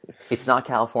not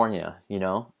California,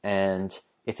 and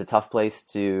it's a tough place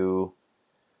to,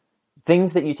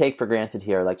 things that you take for granted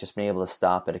here, like just being able to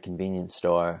stop at a convenience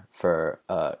store for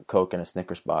a Coke and a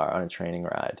Snickers bar on a training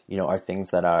ride, are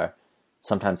things that are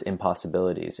sometimes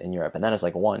impossibilities in Europe. And that is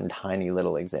like one tiny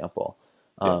little example.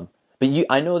 But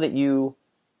I know that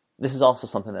this is also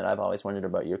something that I've always wondered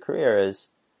about your career is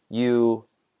you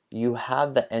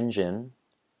have the engine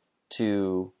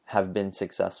to have been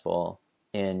successful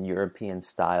in European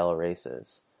style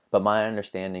races. But my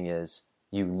understanding is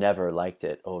you never liked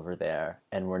it over there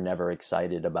and were never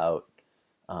excited about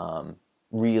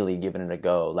really giving it a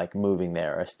go, like moving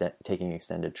there or taking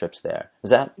extended trips there. Is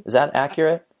that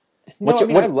accurate? No,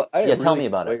 tell me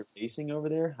about it. Racing over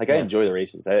there, like I enjoy the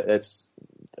races. That's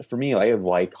for me. I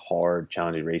like hard,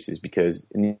 challenging races because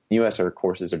in the U.S. our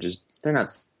courses they're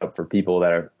not set up for people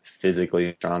that are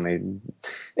physically strong.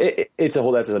 That's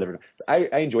a different. I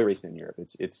enjoy racing in Europe.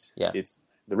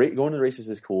 Going to the races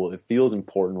is cool. It feels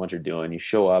important what you're doing. You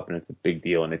show up and it's a big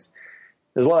deal. And there's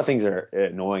a lot of things that are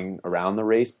annoying around the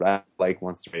race, but I like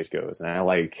once the race goes, and I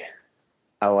like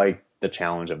the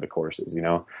challenge of the courses.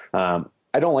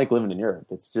 I don't like living in Europe.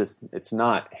 It's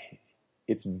not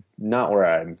where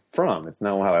I'm from. It's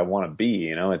not how I want to be.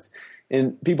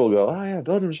 And people go, oh yeah,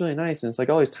 Belgium's really nice, and it's like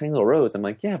all these tiny little roads. I'm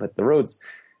like, yeah, but the roads,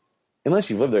 unless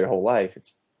you've lived there your whole life,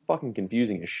 it's fucking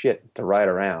confusing as shit to ride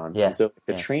around. And so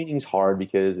the training's hard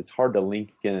because it's hard to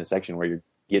link in a section where you're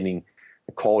getting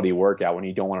a quality workout when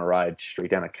you don't want to ride straight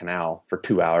down a canal for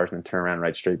 2 hours and then turn around and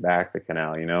ride straight back the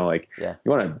canal, you know, like Yeah.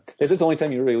 you want to, this is the only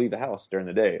time you really leave the house during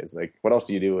the day. It's like, what else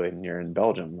do you do when you're in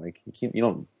Belgium? Like you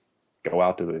don't go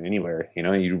out to anywhere, you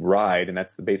know, you ride, and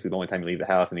that's basically the only time you leave the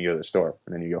house, and you go to the store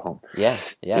and then you go home. Yeah.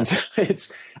 Yeah. And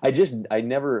so I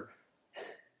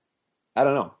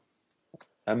don't know.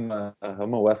 I'm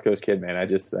a West Coast kid, man.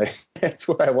 That's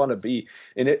where I want to be.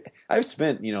 And I've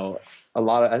spent, you know,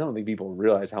 I don't think people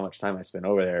realize how much time I spent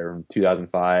over there from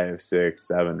 2005, 6,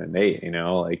 7, and 8, you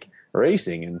know, like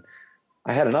racing. And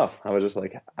I had enough. I was just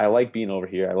like, I like being over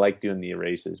here. I like doing the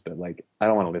races, but like, I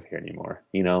don't want to live here anymore,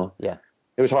 you know? Yeah.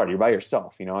 It was hard. You're by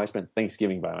yourself, you know? I spent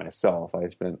Thanksgiving by myself. I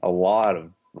spent a lot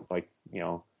of, like, you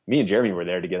know, me and Jeremy were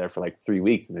there together for like 3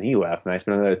 weeks, and then he left, and I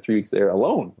spent another 3 weeks there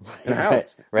alone in a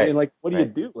house. Right. I mean, like, what do you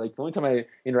do? Like, the only time I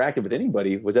interacted with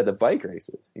anybody was at the bike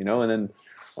races, you know? And then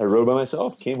I rode by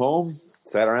myself, came home,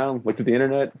 sat around, looked at the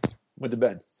internet, went to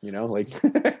bed, you know? Like,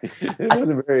 it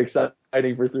wasn't very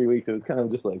exciting for 3 weeks. It was kind of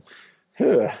just like,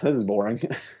 this is boring.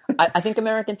 I think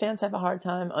American fans have a hard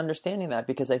time understanding that,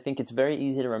 because I think it's very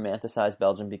easy to romanticize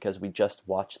Belgium because we just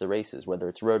watch the races, whether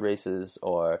it's road races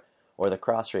or the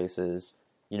cross races.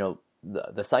 You know,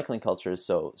 the cycling culture is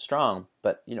so strong,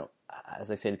 but, you know, as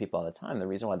I say to people all the time, the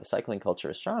reason why the cycling culture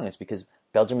is strong is because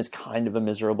Belgium is kind of a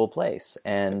miserable place,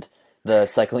 and the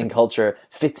cycling culture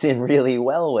fits in really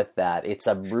well with that. It's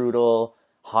a brutal,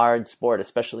 hard sport,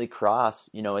 especially cross.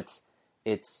 You know, it's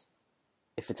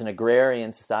if it's an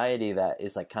agrarian society that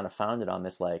is like kind of founded on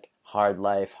this like hard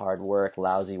life, hard work,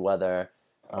 lousy weather,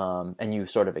 and you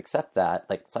sort of accept that,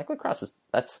 like cyclocross is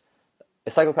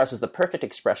the perfect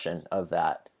expression of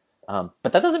that.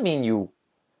 But that doesn't mean you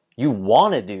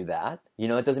want to do that. You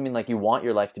know, it doesn't mean like you want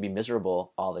your life to be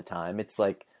miserable all the time. It's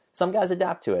like some guys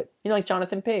adapt to it. You know, like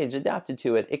Jonathan Page adapted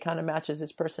to it. It kind of matches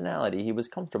his personality. He was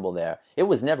comfortable there. It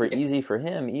was never easy for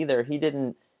him either. He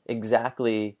didn't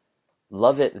exactly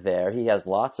love it there. He has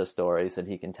lots of stories that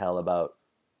he can tell about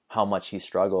how much he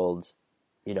struggled,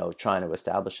 you know, trying to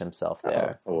establish himself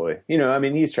there. Oh, boy. You know, I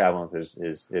mean, he's traveling with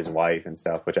his wife and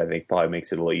stuff, which I think probably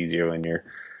makes it a little easier when you're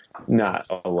not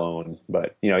alone.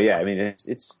 But, you know, yeah, I mean,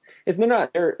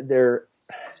 they're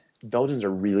Belgians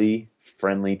are really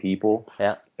friendly people.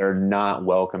 Yeah. They're not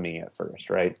welcoming at first,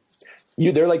 right?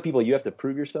 They're like people, you have to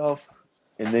prove yourself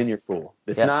and then you're cool.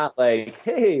 It's not like,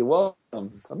 hey, welcome,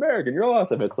 American, you're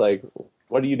awesome. It's like,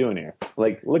 what are you doing here?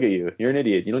 Like, look at you. You're an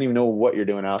idiot. You don't even know what you're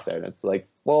doing out there. And it's like,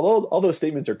 well, all those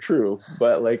statements are true,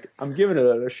 but like, I'm giving it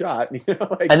a shot. You know,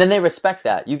 like, and then they respect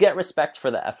that. You get respect for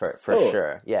the effort, for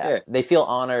sure. Yeah. They feel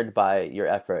honored by your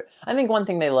effort. I think one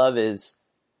thing they love is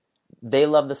they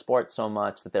love the sport so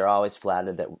much that they're always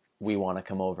flattered that we want to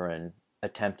come over and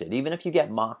attempt it. Even if you get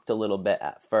mocked a little bit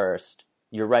at first,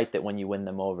 you're right that when you win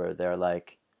them over, they're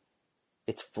like,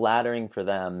 it's flattering for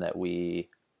them that we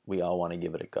all want to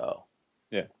give it a go.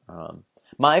 Yeah.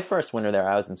 My first winter there,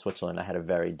 I was in Switzerland. I had a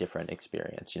very different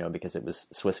experience, you know, because it was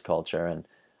Swiss culture, and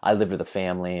I lived with a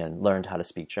family and learned how to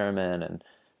speak German, and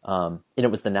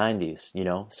it was the 90s, you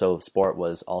know, so sport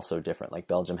was also different. Like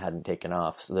Belgium hadn't taken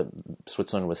off, so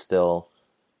Switzerland was still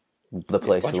the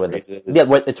place where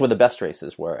it's where the best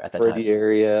races were at that time.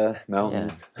 Area,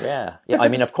 mountains. Yeah. I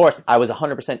mean, of course, I was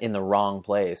 100% in the wrong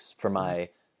place for my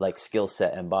like skill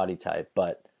set and body type,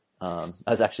 but I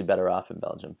was actually better off in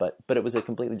Belgium. But it was a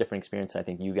completely different experience than I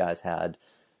think you guys had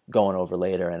going over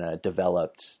later in a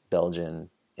developed Belgian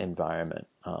environment,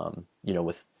 you know,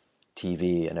 with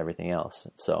TV and everything else.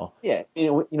 So yeah,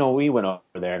 you know, we went over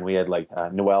there and we had like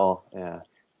Noel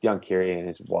Dion-Curie and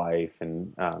his wife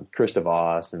and Krista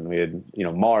Voss, and we had, you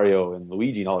know, Mario and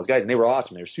Luigi and all those guys, and they were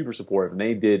awesome. They were super supportive,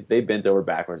 and they bent over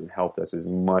backwards and helped us as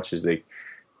much as they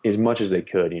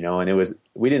could, you know. And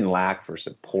we didn't lack for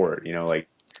support, you know, like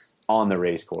on the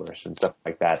race course and stuff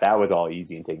like that. That was all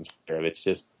easy and taken care of. It's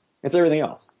everything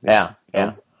else. Yeah.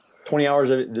 20 hours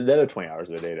of the other 20 hours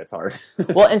of the day, that's hard.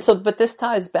 Well, and so, but this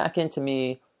ties back into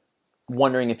me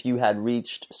wondering if you had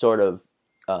reached sort of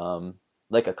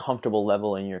like a comfortable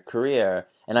level in your career,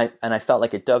 and I felt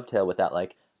like it dovetailed with that.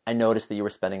 Like, I noticed that you were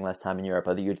spending less time in Europe,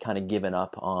 or that you had kind of given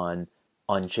up on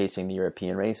chasing the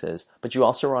European races, but you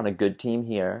also were on a good team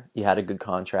here. You had a good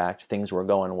contract. Things were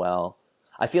going well.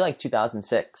 I feel like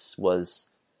 2006 was,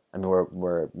 I mean,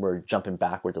 we're jumping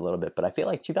backwards a little bit, but I feel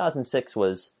like 2006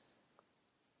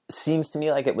 seems to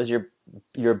me like it was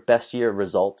your best year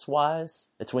results wise.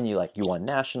 It's when you won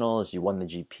nationals, you won the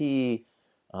GP.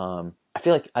 I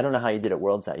feel like, I don't know how you did at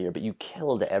Worlds that year, but you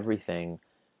killed everything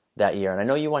that year. And I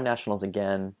know you won nationals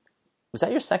again. Was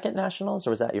that your second nationals, or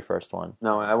was that your first one?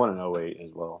 No, I won an 08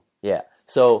 as well. Yeah.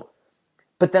 So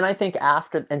But then I think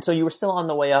and so you were still on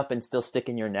the way up and still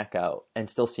sticking your neck out and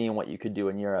still seeing what you could do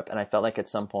in Europe. And I felt like at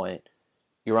some point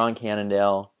you were on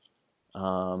Cannondale.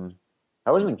 I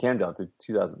wasn't in Cannondale until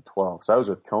 2012. So I was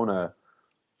with Kona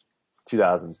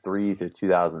 2003 to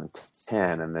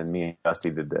 2010, and then me and Dusty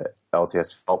did the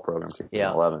LTS Felt program in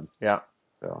 2011. Yeah.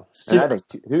 So and I think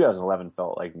 2011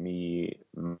 felt like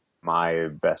my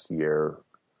best year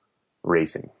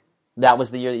racing. That was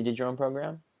the year that you did your own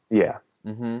program? Yeah.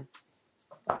 Mm-hmm.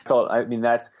 I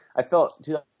felt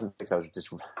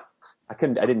 2006. I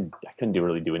couldn't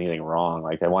really do anything wrong.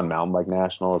 Like I won mountain bike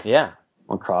nationals. Yeah.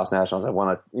 Won cross nationals. I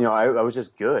was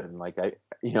just good. And like,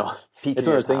 it's one of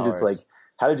those things. It's like,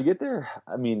 how did you get there?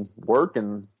 I mean, work,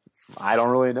 and I don't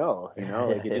really know,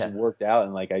 like it just worked out.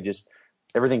 And like,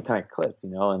 everything kind of clicked,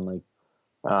 and like,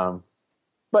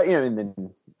 but and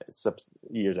then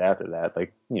years after that,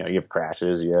 like, you have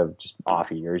crashes, you have just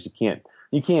off years.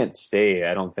 You can't stay,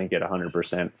 I don't think, at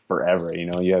 100% forever.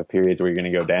 You have periods where you're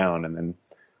going to go down, and then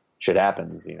shit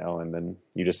happens, and then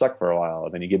you just suck for a while,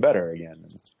 and then you get better again.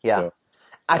 Yeah. So,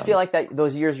 I feel like that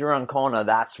those years you were on Kona,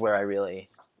 that's where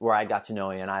I got to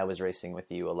know you, and I was racing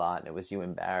with you a lot, and it was you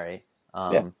and Barry.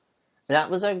 And that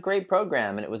was a great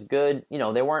program, and it was good.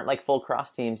 They weren't like full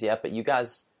cross teams yet, but you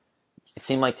guys, it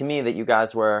seemed like to me that you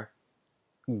guys were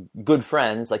good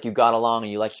friends. Like you got along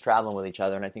and you liked traveling with each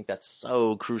other. And I think that's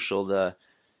so crucial to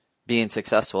being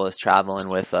successful, is traveling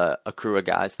with a crew of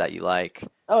guys that you like.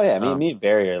 Oh yeah. Me and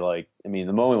Barry are like, the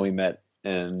moment we met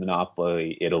in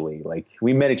Monopoly, Italy, like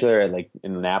we met each other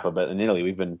in Napa, but in Italy,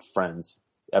 we've been friends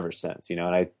ever since, and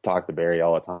I talk to Barry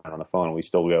all the time on the phone, and we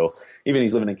still go, even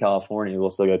he's living in California,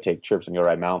 we'll still go take trips and go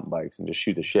ride mountain bikes and just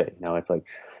shoot the shit. It's like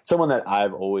someone that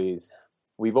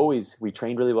we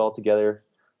trained really well together,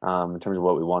 in terms of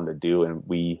what we wanted to do, and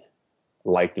we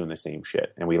like doing the same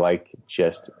shit, and we like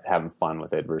just having fun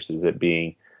with it versus it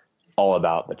being all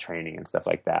about the training and stuff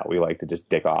like that. We like to just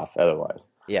dick off otherwise.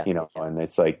 Yeah. And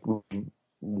it's like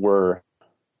we're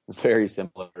very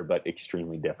similar but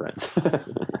extremely different.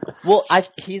 Well,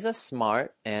 he's a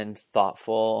smart and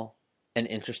thoughtful and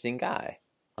interesting guy.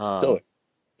 Totally.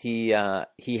 He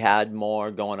had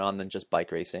more going on than just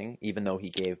bike racing, even though he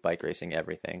gave bike racing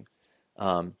everything.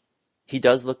 He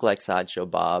does look like Sideshow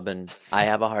Bob, and I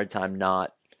have a hard time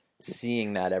not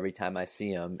seeing that every time I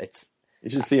see him. You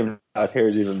should see him now. His hair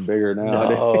is even bigger now.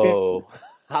 No.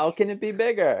 How can it be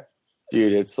bigger?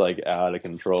 Dude, it's like out of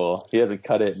control. He hasn't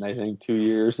cut it in, I think, 2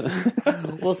 years.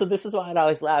 Well, so this is why I'd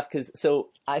always laugh, because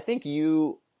I think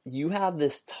you have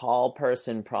this tall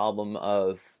person problem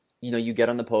of, you get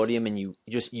on the podium and you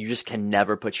just can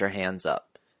never put your hands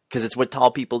up, because it's what tall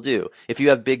people do. If you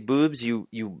have big boobs, you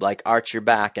like arch your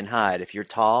back and hide. If you're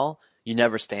tall, you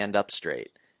never stand up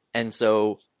straight. And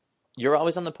so you're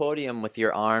always on the podium with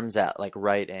your arms at like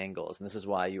right angles. And this is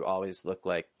why you always look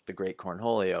like the great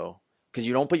Cornholio, because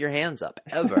you don't put your hands up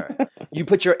ever. You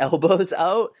put your elbows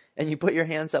out and you put your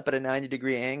hands up at a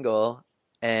 90-degree angle.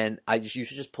 And you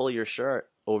should just pull your shirt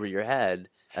over your head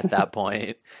at that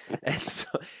point.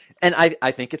 And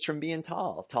I think it's from being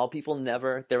tall. Tall people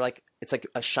never, it's like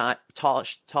a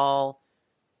tall,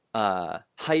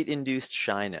 height-induced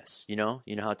shyness, you know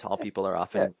how tall people are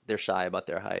often, they're shy about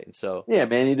their height. And so, yeah,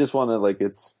 man, you just want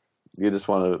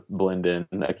to blend in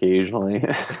occasionally.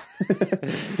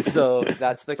 So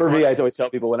that's for me. I always tell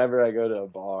people whenever I go to a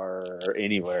bar or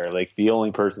anywhere, like the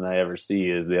only person I ever see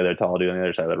is the other tall dude on the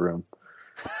other side of the room.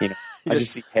 I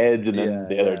just see heads and then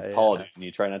the other tall dude, and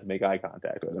you try not to make eye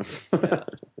contact with them.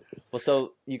 Well,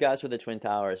 so you guys were the Twin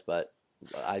Towers, but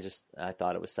I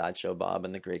thought it was Sideshow Bob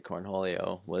and the Great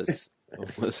Cornholio was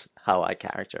how I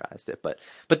characterized it. But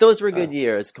those were good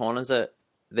years.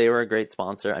 They were a great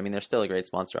sponsor. I mean, they're still a great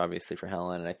sponsor, obviously, for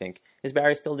Helen. And I think, is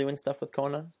Barry still doing stuff with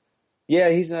Kona? Yeah,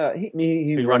 he's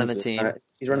running the team.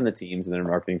 He's running the teams and their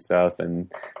marketing stuff, and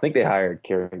I think they hired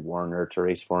Kerry Warner to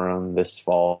race for him this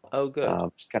fall. Oh,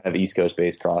 good. Just kind of East Coast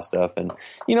based cross stuff, and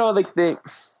they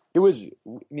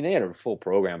had a full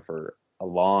program for a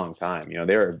long time.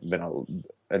 They been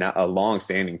a long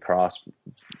standing cross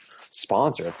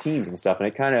sponsor of teams and stuff, and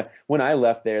it kind of, when I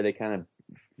left there, they kind of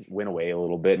went away a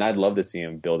little bit, and I'd love to see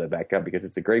them build it back up because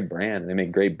it's a great brand and they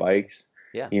make great bikes.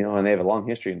 Yeah. And they have a long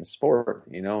history in the sport,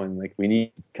 and like we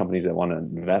need companies that want to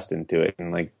invest into it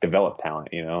and like develop talent,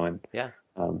 and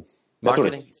that's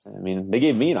what it is. I mean, they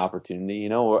gave me an opportunity,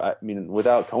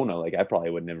 without Kona, like I probably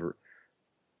would never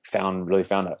found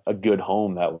a good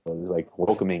home that was like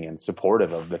welcoming and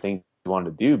supportive of the things we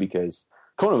wanted to do, because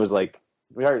Kona was like,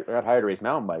 we got hired to race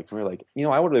mountain bikes, and we were like,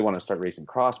 I would really want to start racing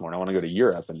cross more, and I want to go to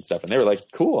Europe and stuff. And they were like,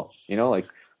 cool, like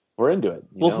we're into it.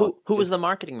 Who was the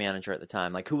marketing manager at the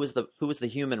time? Like who was the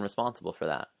human responsible for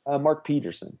that? Mark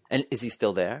Peterson. And is he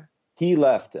still there? He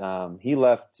left. He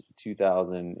left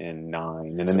 2009,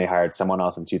 and then they hired someone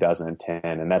else in 2010,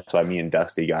 and that's why me and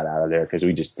Dusty got out of there because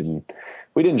we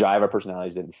didn't drive. Our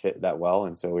personalities didn't fit that well,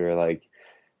 and so we were like,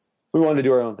 we wanted to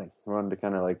do our own thing. We wanted to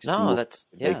kind of like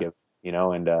make it,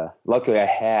 And luckily,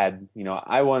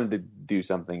 I wanted to do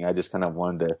something. I just kind of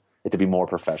wanted it to be more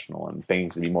professional and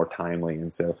things to be more timely,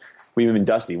 and so we and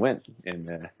Dusty went,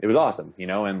 and it was awesome,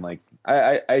 And like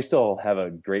I still have a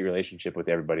great relationship with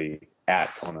everybody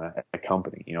at Kona at the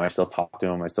company. I still talk to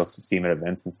them. I still see them at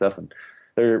events and stuff, and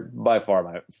they're by far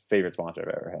my favorite sponsor I've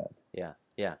ever had.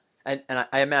 Yeah, and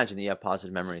I imagine that you have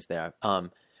positive memories there.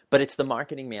 But it's the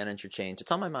marketing manager change.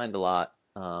 It's on my mind a lot.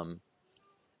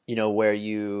 Where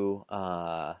you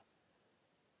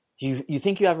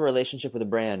think you have a relationship with a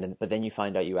brand, but then you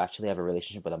find out you actually have a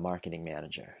relationship with a marketing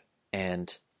manager,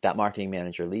 and that marketing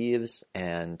manager leaves,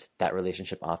 and that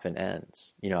relationship often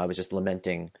ends. I was just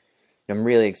lamenting. I'm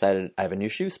really excited. I have a new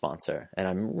shoe sponsor, and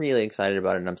I'm really excited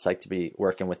about it, and I'm psyched to be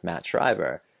working with Matt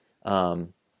Shriver.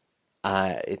 I'm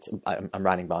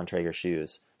riding Bontrager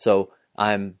shoes, so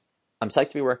I'm psyched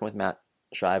to be working with Matt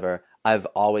Shriver. I've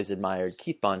always admired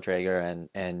Keith Bontrager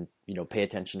and pay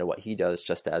attention to what he does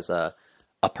just as a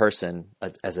person,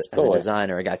 as a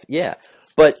designer, a guy. Yeah.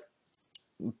 But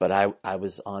I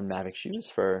was on Mavic shoes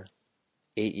for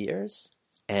 8 years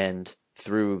and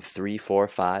through 3, 4,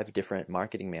 5 different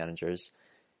marketing managers.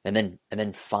 And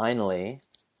then finally,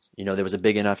 there was a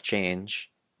big enough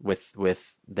change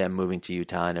with them moving to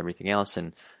Utah and everything else,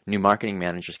 and new marketing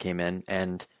managers came in,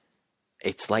 and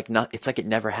it's like it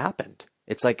never happened.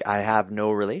 It's like I have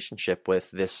no relationship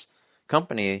with this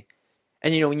company.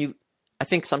 And I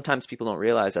think sometimes people don't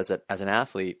realize as an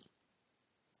athlete,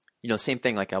 same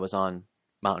thing, like I was on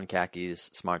Mountain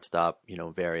Khakis, Smart Stop,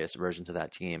 various versions of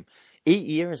that team. 8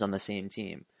 years on the same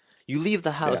team. You leave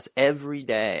the house every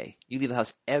day. You leave the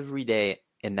house every day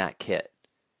in that kit.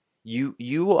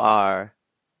 You are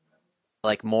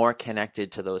like more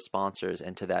connected to those sponsors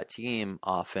and to that team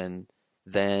often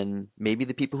than maybe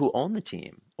the people who own the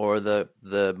team or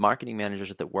the marketing managers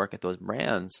that work at those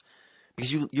brands,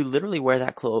 because you literally wear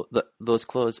those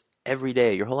clothes every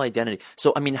day, your whole identity.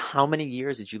 So, I mean, how many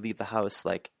years did you leave the house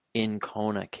like in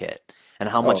Kona kit, and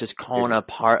how much is Kona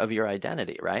part of your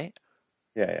identity, right?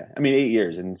 Yeah. I mean, 8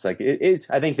 years, and it's like it is.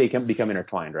 I think they can become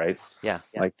intertwined, right? Yeah.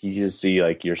 Like you just see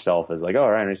like yourself as like, oh,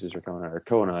 Ryan races for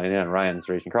Kona, and then Ryan's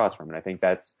racing cross from. And I think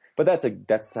that's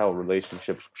how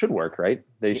relationships should work, right?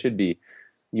 They should be.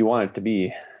 You want it to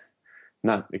be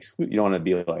not exclude. You don't want to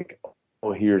be like,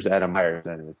 oh, here's Adam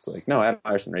Myerson. It's like, no, Adam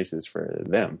Myerson races for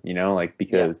them,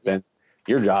 because then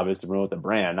your job is to promote the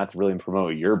brand, not to really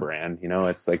promote your brand.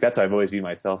 It's like that's how I've always viewed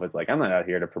myself. It's like I'm not out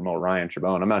here to promote Ryan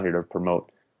Trebon. I'm out here to promote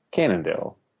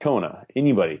Cannondale, Kona,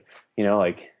 anybody,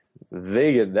 like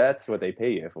that's what they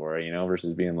pay you for,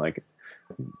 versus being like,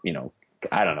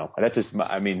 I don't know. That's just,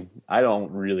 I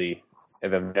don't really,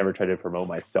 if I've never tried to promote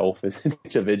myself as an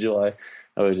individual, I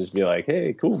always just be like,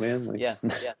 hey, cool, man. Like, yeah.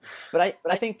 But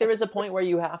I think there is a point where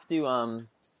you have to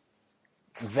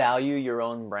value your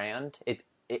own brand.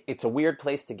 It's a weird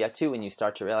place to get to when you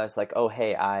start to realize like, oh,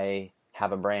 hey, I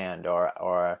have a brand, or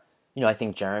I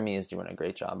think Jeremy is doing a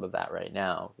great job of that right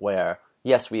now, where,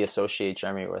 yes, we associate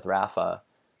Jeremy with Rafa,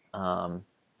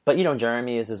 but,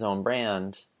 Jeremy is his own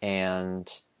brand, and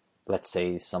let's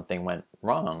say something went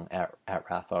wrong at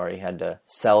Rafa, or he had to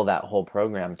sell that whole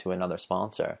program to another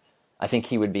sponsor. I think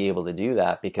he would be able to do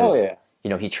that because,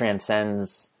 he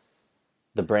transcends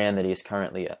the brand that he's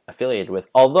currently affiliated with.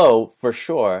 Although, for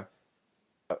sure,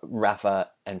 Rafa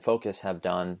and Focus have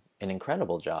done an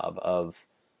incredible job of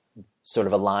sort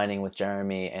of aligning with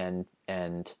Jeremy and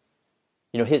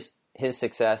his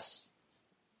success,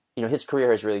 his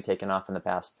career has really taken off in the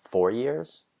past 4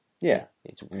 years. Yeah.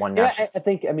 It's one national. I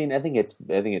think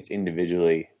it's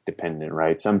individually dependent,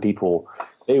 right? Some people,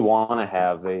 they want to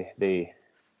have,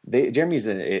 Jeremy's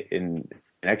an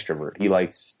extrovert. He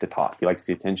likes to talk. He likes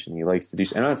the attention. He likes to do.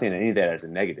 I'm not saying any of that is a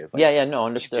negative. Like, no,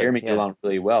 understood. Jeremy get along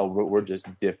really well. We're just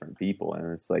different people,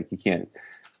 and it's like you can't.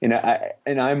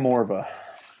 I'm more of a.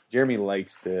 Jeremy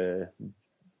likes to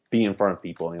be in front of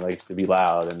people, and he likes to be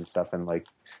loud and stuff. And like,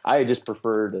 I just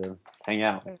prefer to hang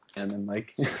out and then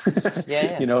like,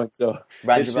 And so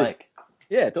ride your bike.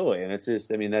 Yeah, totally. And it's just,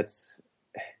 that's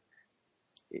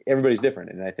everybody's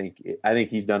different, and I think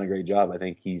he's done a great job. I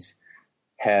think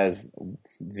has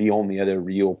the only other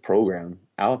real program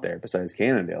out there besides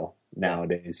Cannondale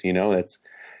nowadays.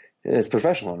 That's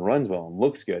professional and runs well and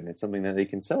looks good, and it's something that they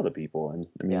can sell to people. And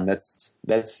it's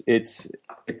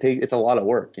a lot of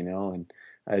work, and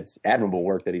it's admirable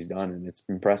work that he's done, and it's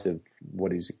impressive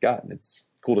what he's got, and it's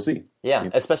cool to see. Yeah,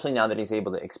 especially now that he's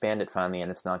able to expand it finally,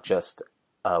 and it's not just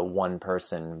a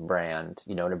one-person brand,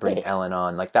 to bring Ellen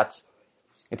on. Like, it's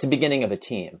the beginning of a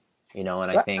team, and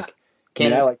I think...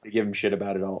 I like to give him shit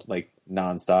about it all, like,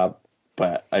 nonstop,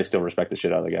 but I still respect the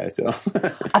shit out of the guy, so...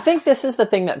 I think this is the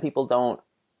thing that people don't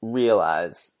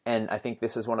realize, and I think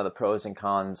this is one of the pros and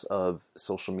cons of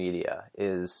social media,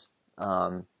 is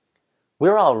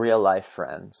we're all real-life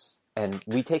friends, and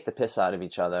we take the piss out of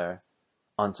each other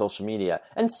on social media.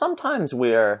 And sometimes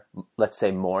we're, let's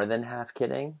say, more than half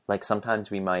kidding. Like, sometimes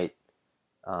we might,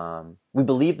 we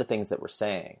believe the things that we're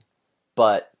saying.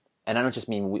 But, and I don't just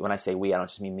mean, when I say we, I don't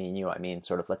just mean me and you. I mean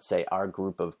sort of, let's say, our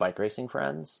group of bike racing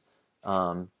friends,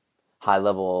 high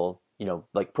level,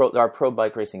 like our pro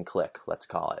bike racing clique, let's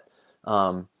call it.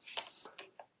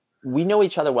 We know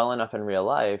each other well enough in real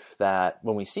life that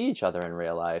when we see each other in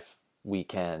real life, we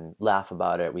can laugh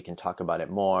about it. We can talk about it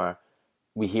more.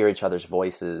 We hear each other's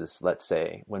voices, let's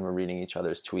say, when we're reading each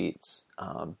other's tweets.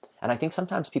 And I think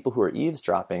sometimes people who are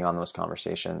eavesdropping on those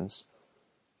conversations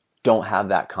don't have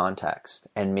that context.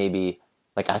 And maybe,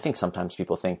 like, I think sometimes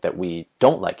people think that we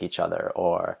don't like each other,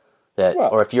 or that,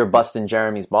 or if you're busting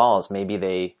Jeremy's balls,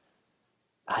 maybe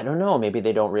I don't know, maybe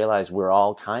they don't realize we're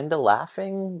all kind of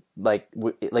laughing. Like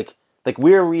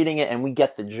we're reading it and we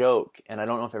get the joke. And I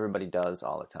don't know if everybody does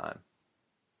all the time.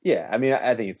 Yeah. I mean,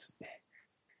 I think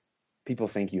people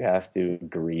think you have to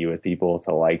agree with people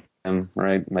to like them,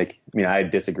 right? Like, I mean, I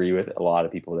disagree with a lot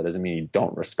of people. That doesn't mean you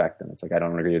don't respect them. It's like, I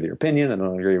don't agree with your opinion. I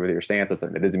don't agree with your stance.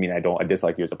 That doesn't mean I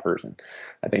dislike you as a person.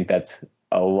 I think that's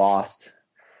a lost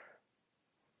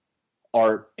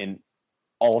art in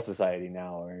all society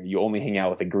now, where you only hang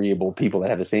out with agreeable people that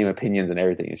have the same opinions and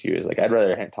everything as you. Is like, I'd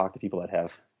rather talk to people that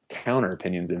have counter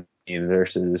opinions in me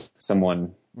versus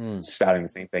someone spouting the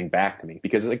same thing back to me,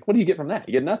 because like, what do you get from that?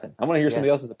 You get nothing. I want to hear somebody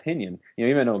else's opinion.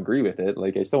 Even if I don't agree with it,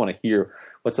 like, I still want to hear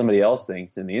what somebody else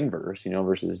thinks in the inverse,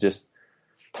 versus just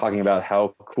talking about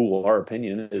how cool our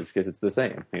opinion is because it's the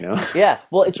same, Yeah.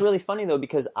 Well, it's really funny though,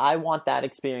 because I want that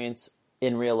experience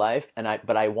in real life,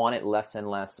 but I want it less and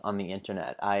less on the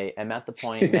internet. I am at the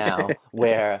point now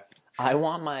where I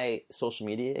want my social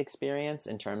media experience,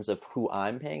 in terms of who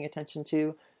I'm paying attention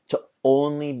to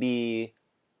only be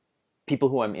people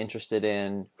who I'm interested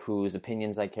in, whose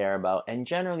opinions I care about, and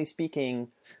generally speaking,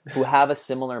 who have a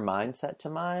similar mindset to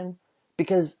mine,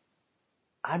 because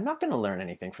I'm not going to learn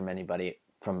anything from anybody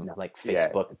from like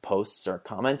Facebook posts or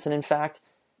comments. And in fact,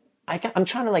 I'm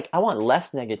trying to, I want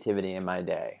less negativity in my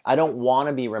day. I don't want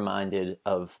to be reminded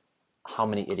of how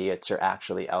many idiots are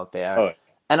actually out there. Oh.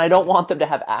 And I don't want them to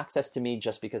have access to me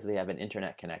just because they have an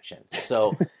internet connection.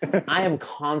 So I am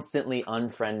constantly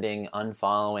unfriending,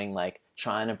 unfollowing,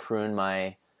 trying to prune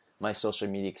my social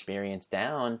media experience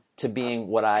down to being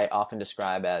what I often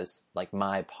describe as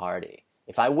my party.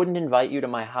 If I wouldn't invite you to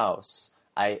my house,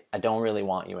 I don't really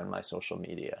want you in my social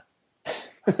media.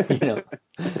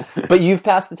 But you've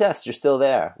passed the test. You're still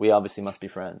there. We obviously must be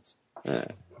friends. Yeah.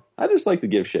 I just like to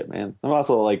give shit, man. I'm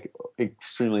also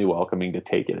extremely welcoming to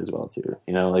take it as well too.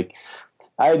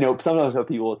 I know sometimes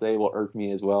people will say will irk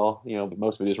me as well, but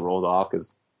most of it just rolls off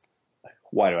because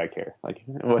why do I care?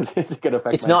 What's it going to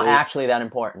affect? It's not actually that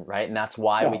important, right? And that's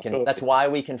why we can. Totally. That's why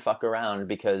we can fuck around,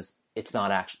 because it's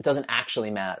not actually. It doesn't actually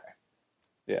matter.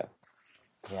 Yeah.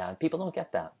 Yeah. People don't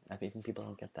get that. I think people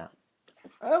don't get that.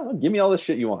 Oh, give me all this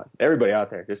shit you want. Everybody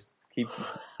out there, just keep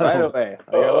right away.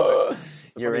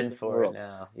 You're in for it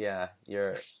now. Yeah,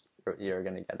 you're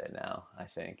gonna get it now, I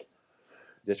think.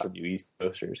 Just from you East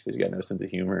Coasters, because you got no sense of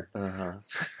humor. Uh-huh.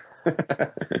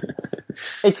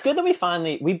 It's good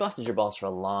that we busted your balls for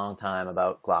a long time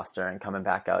about Gloucester and coming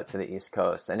back out to the East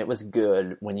Coast, and it was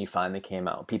good when you finally came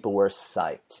out. People were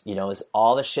psyched. It was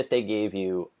all the shit they gave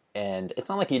you, and it's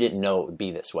not like you didn't know it would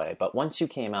be this way, but once you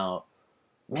came out,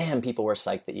 man, people were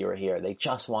psyched that you were here. They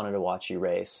just wanted to watch you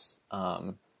race.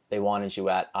 They wanted you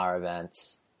at our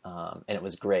events, and it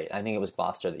was great. I think it was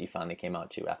Gloucester that you finally came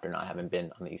out to after not having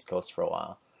been on the East Coast for a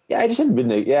while. Yeah, I just hadn't been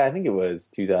to, I think it was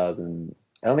 2000.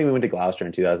 I don't think we went to Gloucester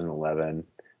in 2011,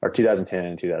 or 2010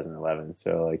 and 2011.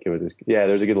 So it was,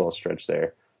 there's a good little stretch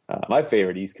there. My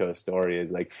favorite East Coast story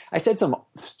is I said some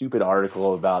stupid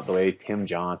article about the way Tim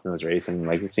Johnson was racing,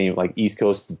 it seemed like East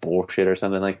Coast bullshit or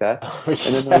something like that. Oh, and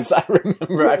then, yes, I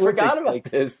remember. I forgot about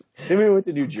this. Then we went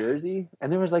to New Jersey,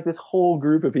 and there was this whole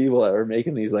group of people that were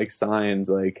making these signs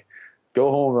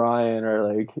 "Go home, Ryan,"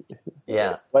 or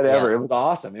whatever. Yeah. It was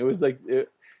awesome. It was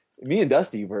me and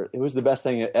Dusty it was the best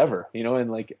thing ever,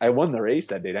 and I won the race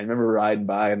that day. I remember riding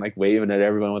by and waving at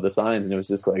everyone with the signs, and it was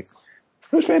just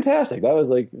It was fantastic. That was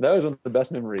one of the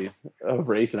best memories of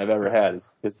racing I've ever had.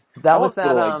 Because That was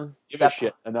that give a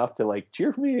shit enough to like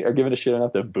cheer for me, or give it a shit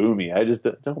enough to boo me. I just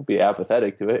don't be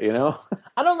apathetic to it, you know.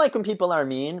 I don't like when people are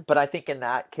mean, but I think in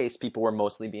that case, people were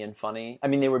mostly being funny. I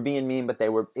mean, they were being mean, but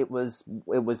it was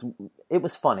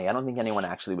funny. I don't think anyone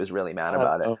actually was really mad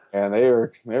about it. And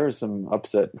there were some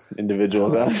upset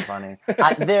individuals out there. Funny.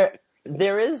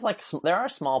 There are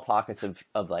small pockets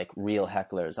of like real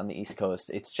hecklers on the East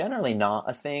Coast. It's generally not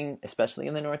a thing, especially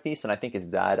in the Northeast, and I think it's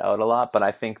died out a lot. But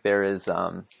I think there is,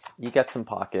 you get some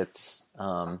pockets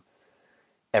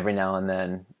every now and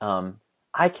then.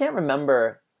 I can't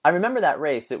remember. I remember that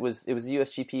race. It was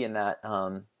USGP in that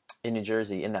in New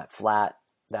Jersey in that flat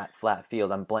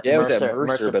field. I'm it was at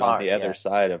Mercer, but on the other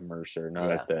side of Mercer,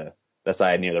 not at the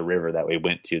side near the river that we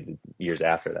went to the years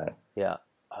after that. Yeah.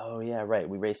 Oh yeah, right.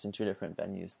 We raced in two different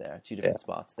venues there, two different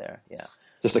spots there. Yeah,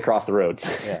 just across the road.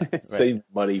 Yeah, right. Same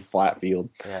muddy flat field.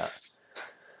 Yeah.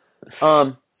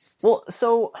 Well,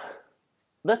 so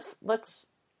let's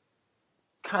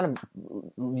kind of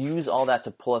use all that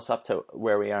to pull us up to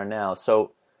where we are now.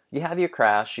 So you have your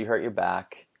crash. You hurt your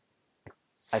back.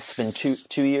 It's been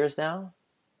 2 years now.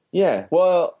 Yeah.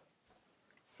 Well,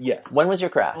 yes. When was your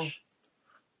crash?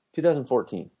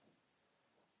 2014.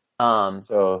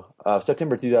 So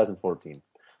September 2014,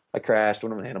 I crashed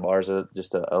one of my handlebars,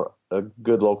 just a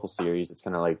good local series. It's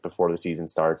kind of like before the season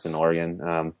starts in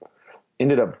Oregon.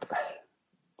 Ended up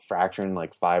fracturing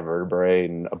like 5 vertebrae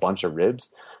and a bunch of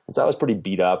ribs. And so I was pretty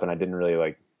beat up, and I didn't really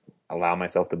like allow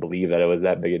myself to believe that it was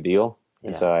that big a deal.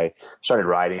 And so I started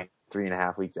riding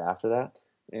 3.5 weeks after that,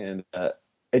 and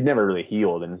it never really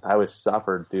healed. And I was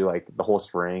suffered through like the whole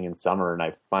spring and summer, and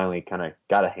I finally kind of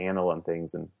got a handle on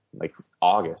things in like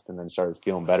August, and then started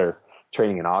feeling better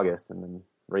training in August, and then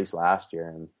raced last year,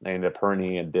 and I ended up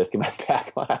herniating a disc in my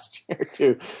back last year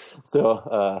too.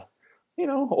 So,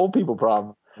 old people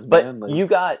problem. But like,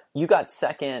 you got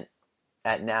second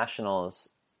at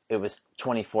Nationals. It was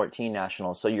 2014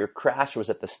 Nationals. So your crash was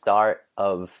at the start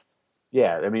of.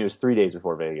 Yeah, I mean it was 3 days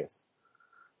before Vegas.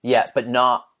 Yeah, but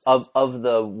not of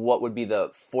the what would be the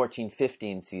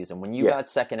 14-15 season. When you got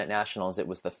second at Nationals, it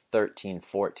was the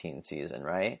 13-14 season,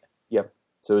 right? Yep.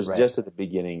 So it was just at the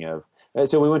beginning of.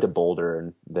 So we went to Boulder,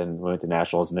 and then we went to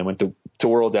Nationals, and then went to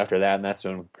Worlds after that, and that's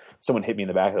when someone hit me in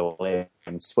the back of the leg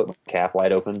and split my calf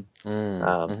wide open.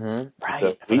 Right.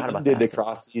 So we did the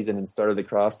cross season and started the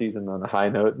cross season on a high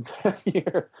note that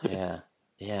year. Yeah.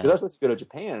 Yeah. Because I was supposed to go to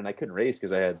Japan, and I couldn't race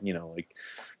because I had, like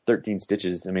 13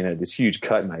 stitches. I mean, I had this huge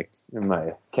cut in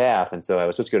my calf, and so I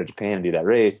was supposed to go to Japan and do that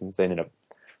race, and so I ended up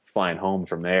flying home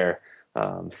from there.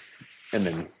 And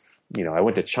then, I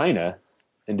went to China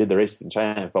and did the races in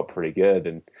China and felt pretty good,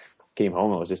 and came home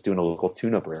and was just doing a local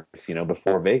tune-up race,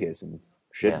 before Vegas, and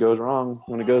shit goes wrong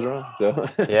when it goes wrong. So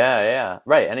yeah.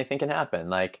 Right. Anything can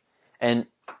happen. And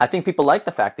I think people like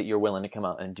the fact that you're willing to come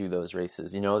out and do those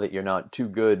races. That you're not too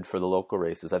good for the local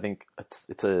races. I think it's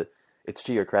to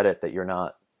your credit that you're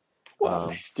not.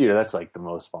 Well, dude, that's like the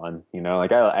most fun.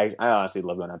 I honestly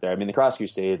love going out there. I mean, the Cross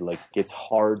Crusade, it's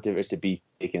hard to be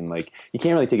taken. You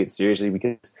can't really take it seriously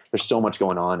because there's so much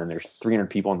going on, and there's 300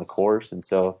 people on the course, and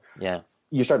so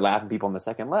you start laughing people on the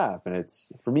second lap, and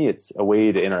for me, it's a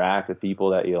way to interact with people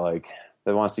that you like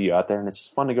that want to see you out there, and it's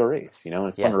just fun to go race. And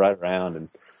it's fun to ride around, and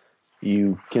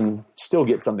you can still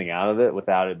get something out of it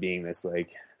without it being this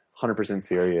 100%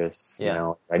 serious.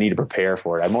 I need to prepare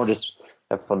for it. I more just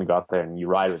have fun to go out there and you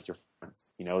ride with your friends.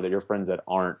 That your friends that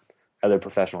aren't other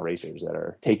professional racers that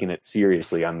are taking it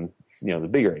seriously on the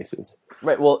big races.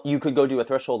 Right. Well, you could go do a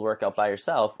threshold workout by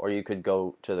yourself, or you could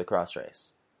go to the cross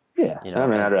race. Yeah.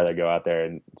 I'd rather go out there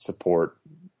and support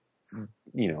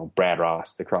Brad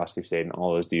Ross, the Cross Crusade, and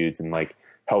all those dudes, and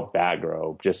help that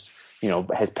grow. Just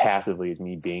as passively as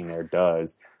me being there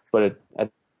does, but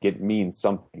it means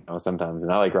something, sometimes.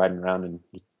 And I like riding around and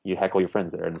you heckle your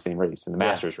friends that are in the same race, in the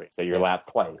Masters race, that you're lapped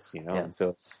twice, and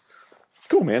so it's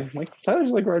cool, man. I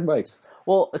just like riding bikes.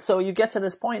 Well, so you get to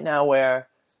this point now where,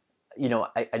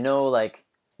 I know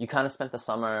you kind of spent the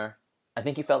summer. I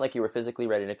think you felt like you were physically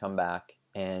ready to come back,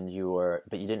 but you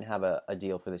didn't have a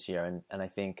deal for this year, and I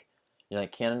think.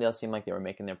 Cannondale seemed like they were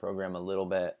making their program a little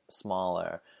bit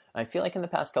smaller. I feel like in the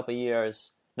past couple of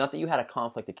years, not that you had a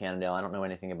conflict at Cannondale, I don't know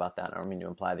anything about that. I don't mean to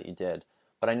imply that you did,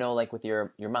 but I know with your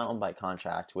mountain bike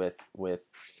contract with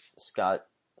Scott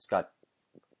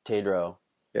Tadro,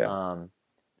 I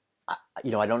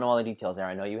don't know all the details there.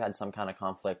 I know you had some kind of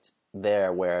conflict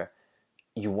there where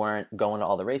you weren't going to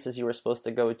all the races you were supposed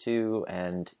to go to,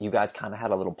 and you guys kind of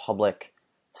had a little public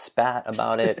spat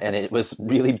about it, and it was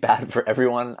really bad for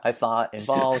everyone, I thought,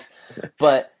 involved.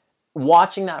 But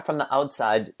watching that from the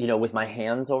outside, with my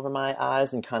hands over my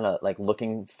eyes and kind of like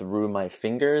looking through my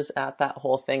fingers at that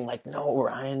whole thing, like, no,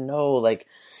 Ryan, no, like,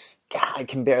 God, I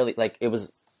can barely, like, it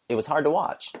was hard to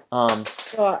watch. Well,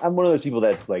 I'm one of those people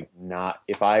that's like not,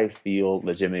 if I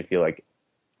legitimately feel like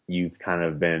you've kind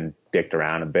of been dicked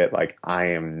around a bit, like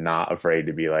I am not afraid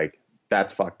to be like,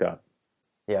 that's fucked up.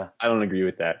 Yeah. I don't agree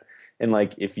with that. And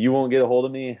like, if you won't get a hold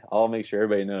of me, I'll make sure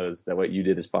everybody knows that what you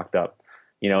did is fucked up.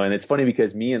 And it's funny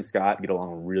because me and Scott get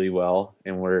along really well,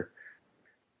 and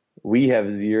we have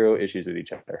zero issues with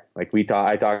each other. Like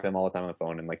I talk to him all the time on the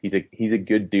phone, and like he's a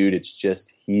good dude. It's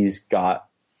just he's got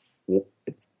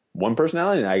one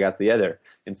personality and I got the other,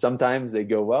 and sometimes they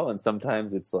go well, and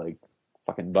sometimes it's like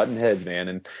fucking button heads, man.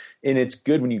 And it's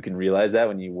good when you can realize that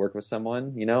when you work with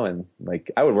someone, and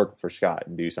like I would work for Scott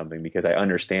and do something because I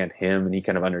understand him and he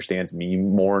kind of understands me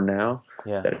more now.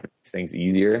 Yeah. That it makes things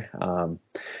easier.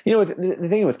 The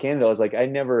thing with Cannondale is like I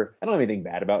don't have anything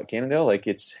bad about Cannondale. Like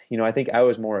it's, I think I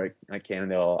was more at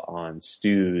Cannondale on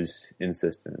Stu's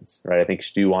insistence, right? I think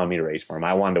Stu wanted me to race for him.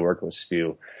 I wanted to work with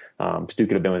Stu. Stu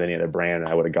could have been with any other brand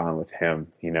and I would have gone with him,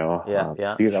 Yeah.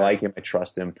 Because I like him, I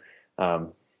trust him.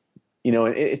 And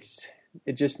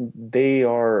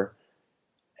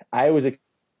I was a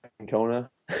Kona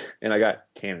and I got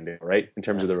Cannondale, right? In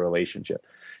terms of the relationship,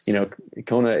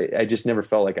 Kona, I just never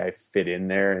felt like I fit in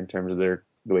there in terms of the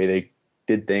way they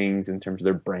did things, in terms of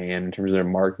their brand, in terms of their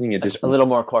marketing. It just a little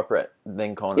more corporate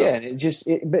than Kona. Yeah.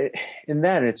 And but in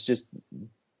that, it's just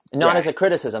not as a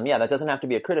criticism. Yeah. That doesn't have to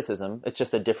be a criticism. It's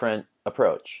just a different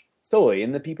approach. Totally.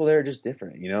 And the people there are just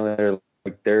different,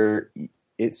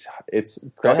 it's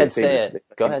go ahead, say it.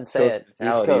 Go ahead, say it.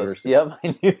 East Coast. Yep,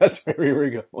 I knew that's where we were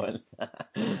going.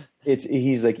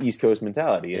 He's like East Coast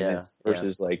mentality, and it's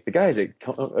versus like the guys at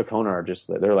Kona are just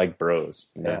they're like bros.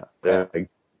 They're like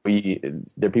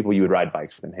they're people you would ride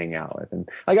bikes with and hang out with, and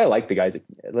like I like the guys.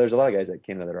 There's a lot of guys at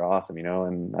Canada that are awesome,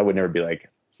 and I would never be like,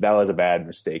 that was a bad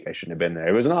mistake. I shouldn't have been there.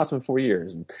 It was an awesome 4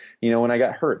 years. And, when I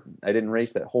got hurt, I didn't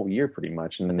race that whole year pretty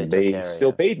much. And they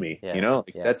still paid me,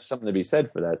 That's something to be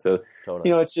said for that. So,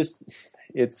 totally.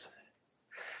 It's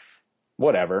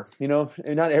whatever,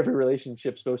 not every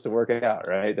relationship's supposed to work out,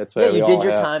 right? That's why you did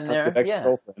your time there.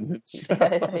 Ex-girlfriends.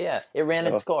 Yeah. It ran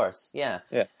its course. Yeah.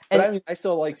 Yeah. But I mean, I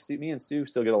still like Stu. Me and Stu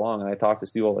still get along, and I talk to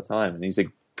Stu all the time, and he's a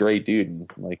great dude.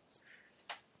 And like,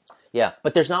 yeah,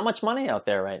 but there's not much money out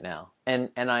there right now.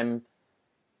 And I'm,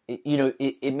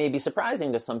 it may be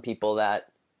surprising to some people that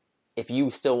if you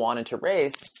still wanted to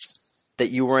race,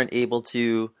 that you weren't able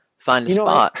to find a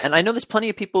spot. And I know there's plenty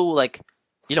of people like,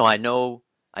 I know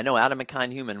Adam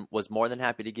McKine-Human was more than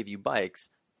happy to give you bikes.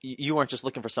 You weren't just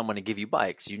looking for someone to give you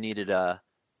bikes. You needed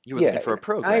you were looking for a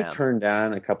program. I turned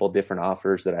down a couple different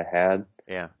offers that I had.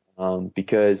 Yeah.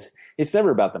 Because it's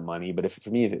never about the money, but for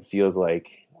me, if it feels like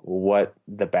what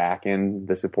the back end,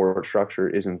 the support structure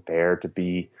isn't there to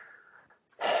be,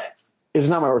 it's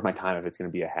not worth my time if it's going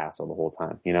to be a hassle the whole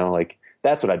time. Like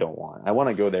that's what I don't want. I want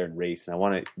to go there and race, and I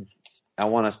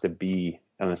want us to be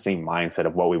on the same mindset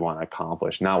of what we want to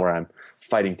accomplish, not where I'm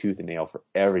fighting tooth and nail for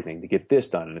everything to get this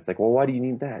done. And it's like, well, why do you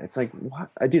need that? It's like, what?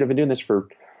 Dude, I've been doing this for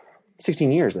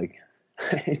 16 years. Like,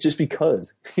 it's just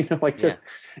because, and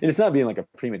it's not being like a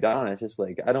prima donna. It's just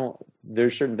like,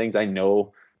 there's certain things I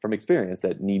know from experience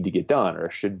that need to get done or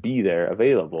should be there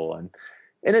available. And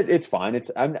it's fine.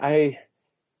 I'm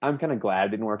kind of glad it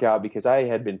didn't work out because I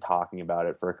had been talking about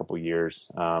it for a couple of years,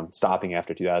 stopping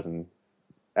after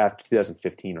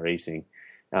 2015 racing,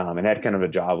 and had kind of a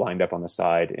job lined up on the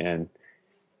side, and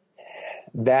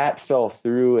that fell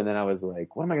through. And then I was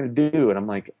like, what am I going to do? And I'm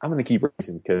like, I'm going to keep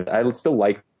racing because I still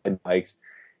like bikes.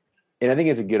 And I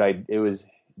think it was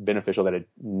beneficial that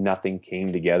nothing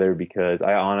came together because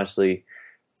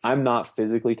I'm not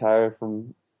physically tired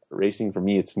from racing. For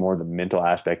me, it's more the mental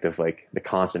aspect of like the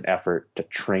constant effort to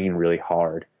train really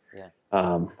hard. Yeah.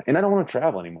 And I don't want to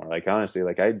travel anymore. Like, honestly,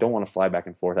 like I don't want to fly back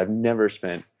and forth. I've never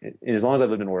spent, as long as I've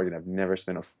lived in Oregon, I've never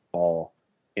spent a fall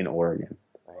in Oregon.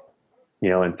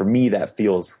 Right. And for me, that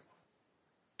feels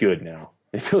good now.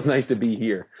 It feels nice to be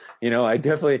here.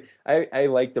 I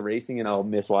like the racing and I'll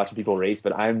miss watching people race,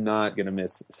 but I'm not going to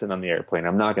miss sitting on the airplane.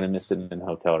 I'm not going to miss sitting in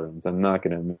hotel rooms. I'm not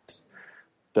going to miss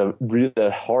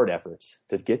the hard efforts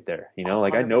to get there.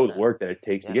 Like 100%. I know the work that it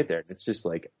takes to get there. It's just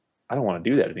like, I don't want to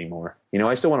do that anymore.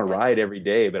 I still want to ride every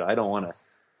day, but I don't want to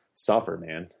suffer,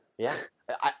 man. Yeah.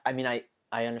 I mean, I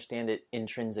understand it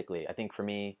intrinsically. I think for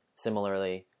me,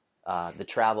 similarly, the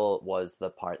travel was the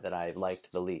part that I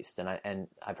liked the least. And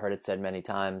I've heard it said many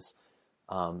times,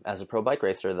 as a pro bike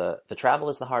racer, the travel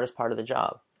is the hardest part of the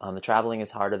job. The traveling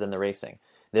is harder than the racing.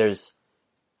 There's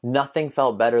nothing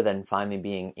felt better than finally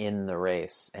being in the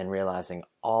race and realizing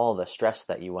all the stress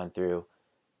that you went through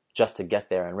just to get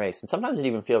there and race. And sometimes it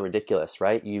even feel ridiculous,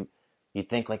 right? You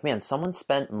think like, man, someone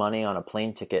spent money on a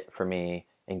plane ticket for me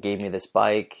and gave me this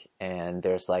bike, and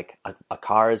there's like a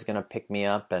car is going to pick me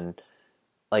up, and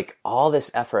like all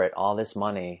this effort, all this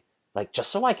money, like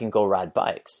just so I can go ride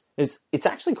bikes. It's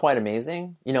actually quite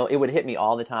amazing. You know, it would hit me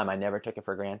all the time. I never took it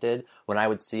for granted when I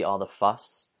would see all the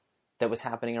fuss that was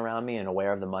happening around me and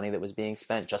aware of the money that was being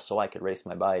spent just so I could race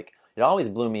my bike. It always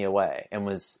blew me away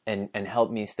and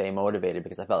helped me stay motivated,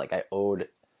 because I felt like I owed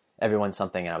everyone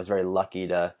something, and I was very lucky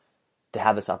to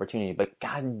have this opportunity. But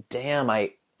god damn,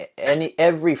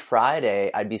 every Friday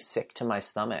I'd be sick to my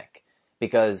stomach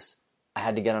because I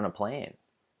had to get on a plane.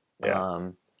 Yeah.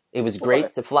 It was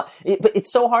great to fly, but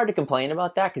it's so hard to complain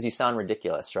about that because you sound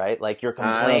ridiculous, right? Like you're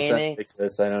complaining. I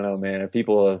don't know, man. If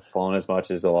people have flown as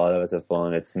much as a lot of us have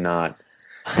flown, it's not.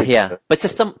 Yeah, but to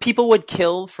some people would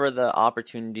kill for the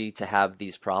opportunity to have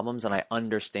these problems, and I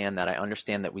understand that. I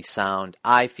understand that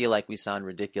I feel like we sound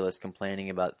ridiculous complaining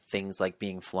about things like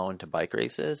being flown to bike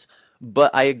races,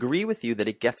 but I agree with you that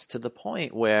it gets to the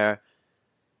point where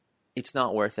it's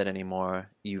not worth it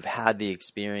anymore. You've had the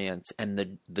experience, and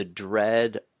the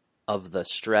dread of the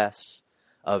stress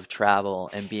of travel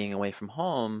and being away from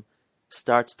home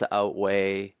starts to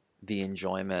outweigh the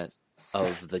enjoyment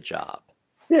of the job.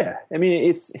 Yeah, I mean,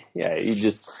 it's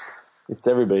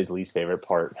everybody's least favorite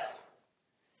part.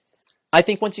 I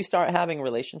think once you start having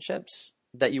relationships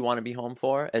that you want to be home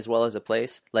for, as well as a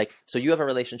place, like, so you have a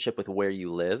relationship with where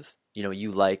you live. You know,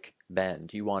 you like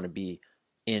Bend. You want to be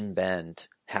in Bend,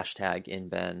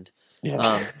 #in-Bend.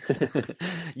 Yeah.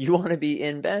 You want to be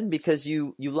in Bend because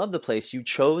you love the place. You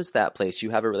chose that place. You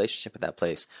have a relationship with that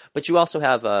place. But you also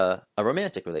have a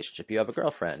romantic relationship. You have a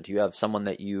girlfriend. You have someone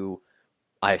that you,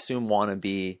 I assume, want to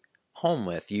be home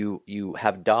with. You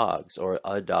have dogs or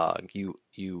a dog. You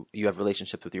have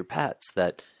relationships with your pets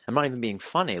that, I'm not even being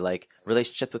funny, like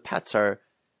relationships with pets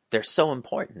they're so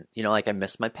important. You know, like I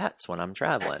miss my pets when I'm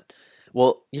traveling.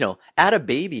 Well, you know, add a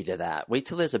baby to that. Wait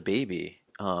till there's a baby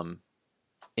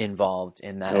involved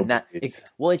in that. No and that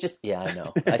I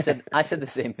know. I said the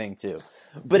same thing too.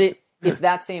 But it's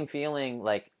that same feeling,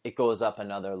 like it goes up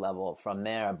another level from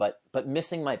there. But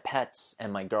missing my pets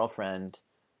and my girlfriend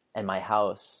and my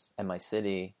house and my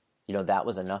city, you know, that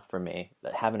was enough for me.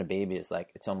 But having a baby is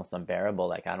like, it's almost unbearable.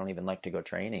 Like I don't even like to go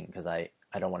training because I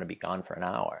don't want to be gone for an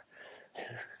hour.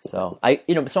 So I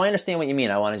understand what you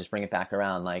mean. I want to just bring it back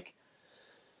around. Like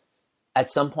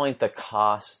at some point the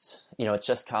cost, you know, it's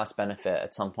just cost benefit.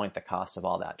 At some point the cost of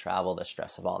all that travel, the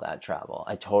stress of all that travel,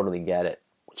 I totally get it.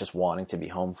 Just wanting to be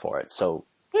home for it. So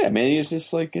yeah, man, it's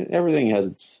just like everything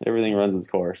runs its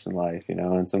course in life, you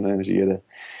know, and sometimes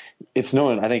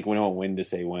I think we know when to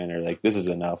say when, or like this is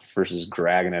enough versus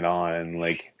dragging it on. And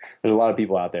like there's a lot of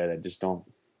people out there that just don't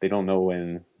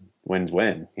know when's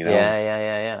when, you know?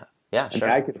 Yeah, sure.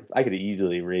 I mean, I could have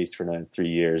easily raced for another 3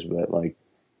 years, but like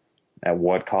at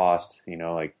what cost, you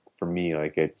know, like for me,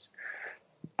 like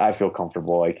I feel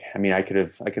comfortable. Like, I mean, I could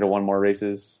have won more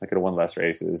races. I could have won less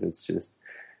races. It's just,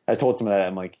 I told some of that,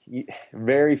 I'm like,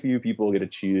 very few people get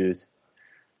to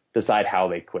decide how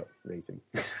they quit racing.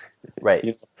 Right.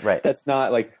 You know? Right. That's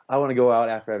not like, I want to go out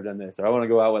after I've done this, or I want to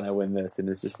go out when I win this. And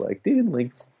it's just like, dude,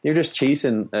 like you're just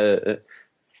chasing an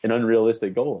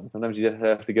unrealistic goal. And sometimes you just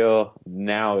have to go,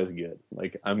 now is good.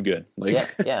 Like I'm good.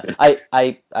 Like, yeah.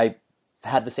 I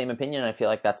had the same opinion. I feel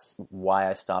like that's why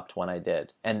I stopped when I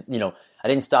did. And, you know, I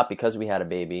didn't stop because we had a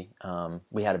baby.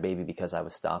 We had a baby because I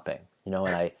was stopping, you know,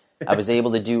 and I was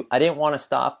able to I didn't want to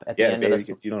stop at the end of this.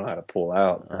 Because you don't know how to pull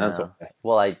out. That's why.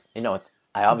 Well, I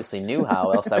obviously knew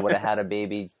how, else I would have had a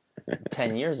baby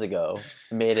 10 years ago.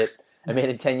 I made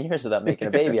it 10 years without making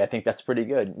a baby. I think that's pretty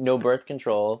good. No birth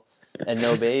control and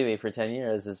no baby for 10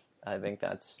 years I think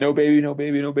that's... No baby.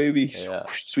 Yeah.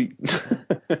 Sweet.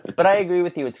 But I agree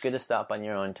with you. It's good to stop on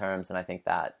your own terms, and I think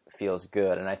that feels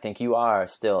good. And I think you are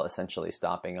still essentially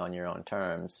stopping on your own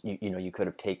terms. You know, you could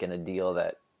have taken a deal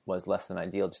that was less than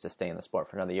ideal just to stay in the sport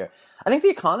for another year. I think the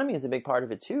economy is a big part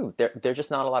of it too. There are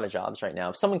just not a lot of jobs right now.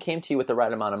 If someone came to you with the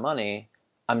right amount of money,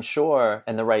 I'm sure,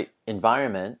 and the right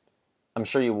environment, I'm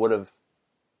sure you would have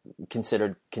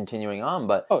considered continuing on.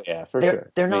 But oh yeah, for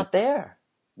sure, they're not there.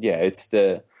 Yeah, it's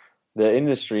the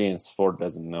industry and sport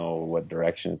doesn't know what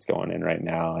direction it's going in right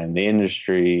now, and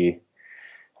the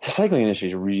cycling industry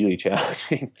is really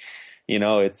challenging. You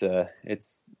know, it's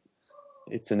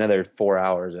another 4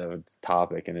 hours of a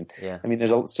topic, and yeah. I mean,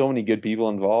 there's so many good people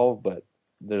involved, but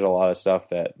there's a lot of stuff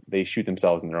that they shoot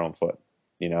themselves in their own foot.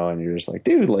 You know, and you're just like,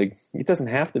 dude, like it doesn't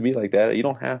have to be like that. You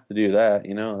don't have to do that.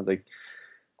 You know, like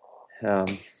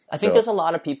I think there's a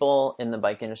lot of people in the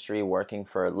bike industry working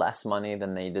for less money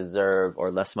than they deserve or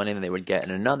less money than they would get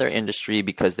in another industry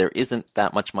because there isn't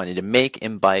that much money to make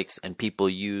in bikes, and people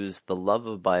use the love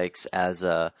of bikes as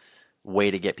a way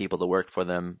to get people to work for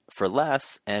them for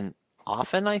less. And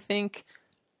often I think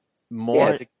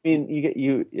more...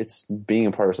 Yeah, it's being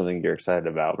a part of something you're excited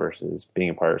about versus being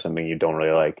a part of something you don't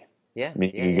really like. Yeah. I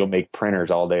mean, you can go make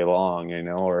printers all day long,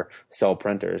 or sell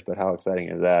printers, but how exciting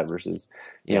is that versus,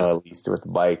 at least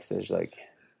with bikes, there's like,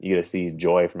 you get to see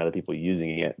joy from other people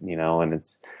using it, and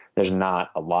there's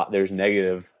not a lot, there's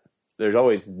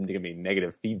always going to be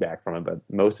negative feedback from it, but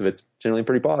most of it's generally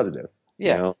pretty positive.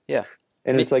 Yeah. Yeah.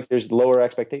 And it's like, there's lower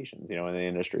expectations, in the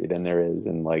industry than there is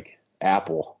in like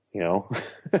Apple, Yeah,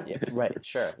 right.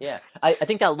 Sure. Yeah. I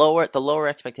think the lower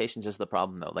expectations is the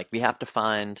problem though. Like we have to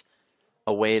find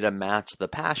a way to match the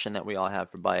passion that we all have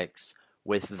for bikes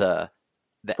with the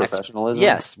professionalism.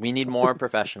 Yes, we need more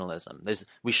professionalism.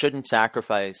 We shouldn't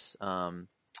sacrifice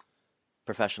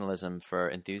professionalism for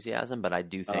enthusiasm, but I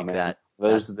do think that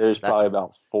there's probably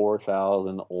about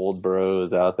 4,000 old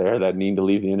bros out there that need to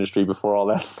leave the industry before all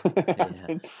that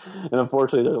happens. And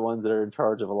unfortunately, they're the ones that are in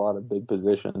charge of a lot of big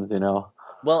positions.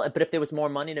 Well, but if there was more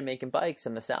money to make in bikes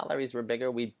and the salaries were bigger,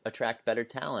 we'd attract better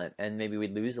talent and maybe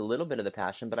we'd lose a little bit of the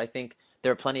passion. But I think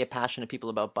there are plenty of passionate people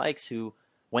about bikes who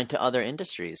went to other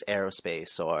industries,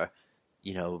 aerospace or,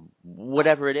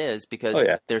 whatever it is, because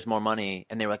there's more money.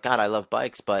 And they were like, God, I love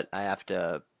bikes, but I have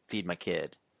to feed my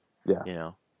kid.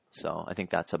 Yeah. So I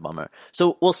think that's a bummer.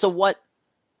 So what?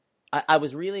 I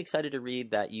was really excited to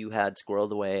read that you had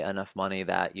squirreled away enough money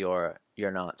that you're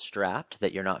not strapped,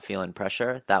 that you're not feeling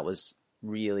pressure. That was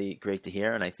really great to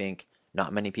hear, and I think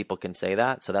not many people can say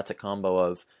that. So that's a combo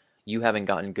of you having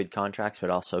gotten good contracts but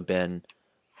also been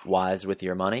wise with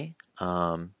your money,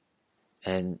 and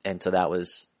so that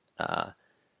was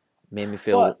made me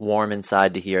feel warm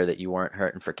inside to hear that you weren't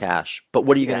hurting for cash. But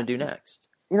what are you going to do next?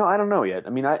 I don't know yet. I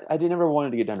mean, I never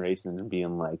wanted to get done racing and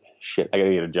being like, shit, I got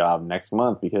to get a job next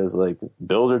month because like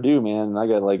bills are due, man. And I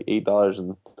got like $8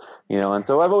 and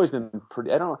so I've always been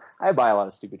I buy a lot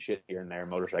of stupid shit here and there,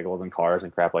 motorcycles and cars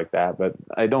and crap like that. But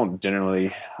I don't spend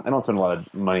a lot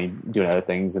of money doing other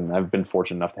things. And I've been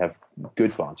fortunate enough to have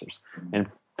good sponsors and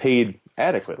paid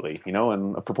adequately,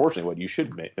 and proportionally what you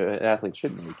should make, athletes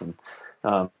should make. And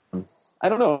I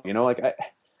don't know,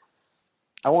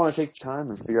 I want to take time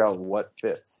and figure out what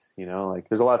fits, like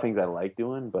there's a lot of things I like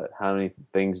doing, but how many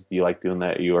things do you like doing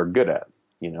that you are good at,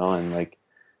 and like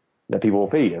that people will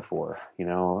pay you for,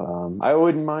 I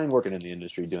wouldn't mind working in the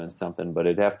industry doing something, but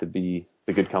it'd have to be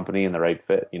the good company and the right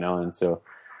fit, and so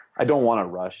I don't want to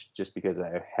rush just because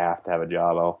I have to have a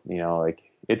job.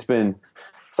 It's been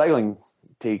cycling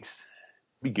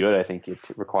be good. I think it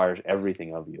requires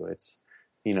everything of you. It's,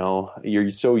 you're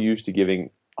so used to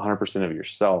giving 100% of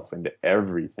yourself into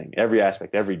everything, every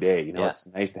aspect, every day. It's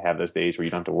nice to have those days where you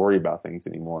don't have to worry about things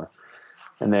anymore.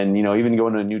 And then, even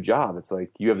going to a new job, it's like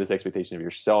you have this expectation of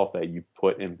yourself that you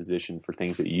put in position for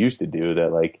things that you used to do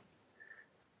that like,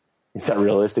 it's not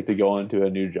realistic to go into a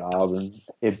new job and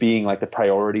it being like the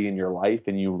priority in your life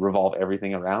and you revolve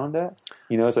everything around it,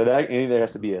 so there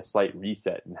has to be a slight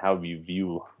reset in how you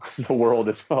view the world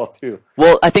as well too.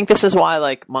 Well, I think this is why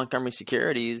like Montgomery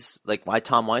Securities, like why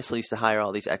Tom Weissel used to hire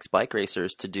all these ex-bike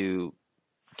racers to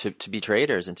be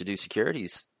traders and to do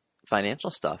securities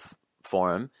financial stuff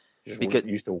for him. Because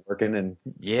used to working and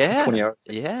 20 hours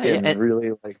and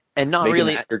really like and not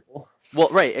really goal. Well,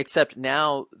 right, except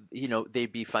now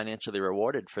they'd be financially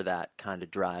rewarded for that kind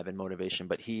of drive and motivation,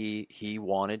 but he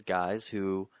wanted guys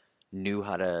who knew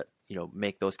how to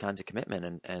make those kinds of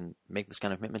commitment and make those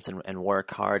kind of commitments and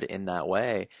work hard in that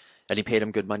way, and he paid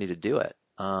him good money to do it.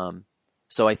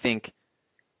 So I think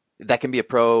that can be a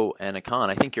pro and a con.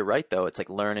 I think you're right though. It's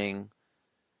like learning.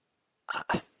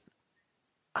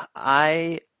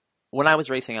 When I was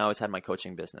racing, I always had my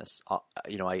coaching business. I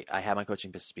had my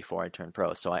coaching business before I turned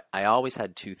pro. So I always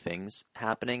had two things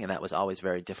happening, and that was always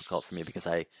very difficult for me because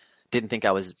I didn't think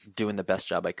I was doing the best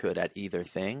job I could at either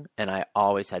thing. And I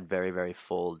always had very, very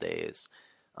full days.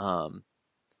 I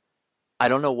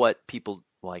don't know what people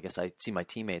 – well, I guess I see my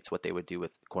teammates, what they would do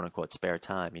with quote-unquote spare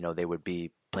time. They would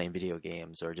be playing video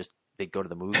games or just they'd go to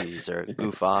the movies or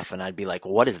goof off, and I'd be like,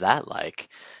 what is that like?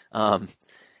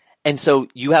 And so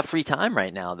you have free time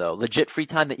right now, though, legit free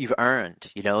time that you've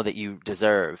earned, that you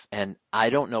deserve. And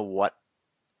I don't know what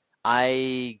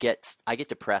I get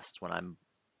depressed when I'm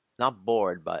not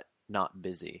bored, but not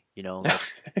busy, you know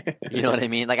what I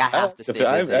mean? Like I have to stay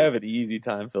busy. I have an easy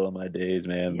time filling my days,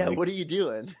 man. Yeah. Like, what are you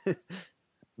doing?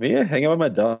 Me, hang out with my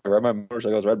dog, ride my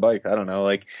motorcycles, ride bike. I don't know.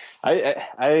 Like I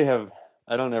have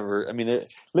I don't ever. I mean,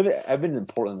 I've been in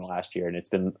Portland last year, and it's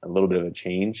been a little bit of a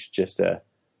change, just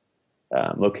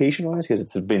location wise, because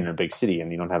it's been a big city,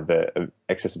 and you don't have the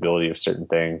accessibility of certain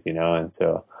things, you know. And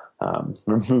so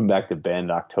we're moving back to Bend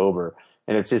October,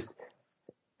 and it's just.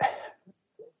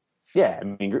 Yeah, I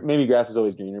mean, maybe grass is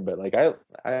always greener, but like I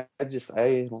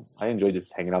enjoy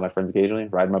just hanging out with my friends occasionally,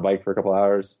 riding my bike for a couple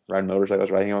hours, riding motorcycles,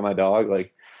 riding with my dog.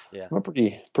 Like, yeah, I'm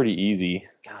pretty easy.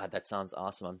 God, that sounds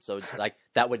awesome. I'm so like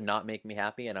that would not make me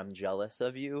happy, and I'm jealous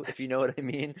of you, if you know what I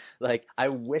mean. Like, I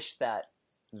wish that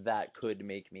could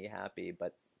make me happy,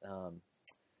 but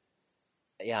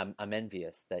yeah, I'm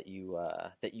envious that you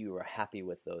are happy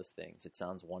with those things. It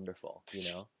sounds wonderful, you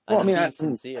know. Well, I mean, I'm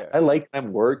sincere. I like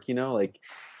time work, you know. Like,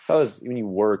 when you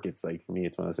work, it's like, for me,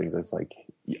 it's one of those things that's like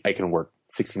I can work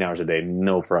 16 hours a day,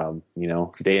 no problem, you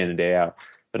know, day in and day out.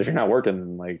 But if you're not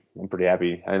working, like, I'm pretty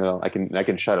happy. I know I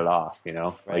can shut it off, you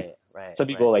know. Like, some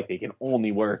people like they can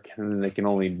only work and they can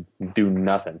only do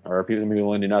nothing, or people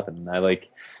only do nothing. And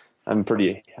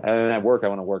at work, I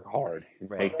want to work hard,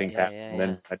 make things happen. And then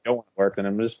if I don't want to work, then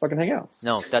I'm just fucking hang out.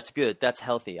 No, that's good. That's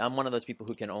healthy. I'm one of those people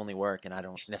who can only work, and I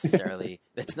don't necessarily.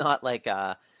 It's not like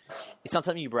it's not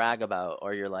something you brag about,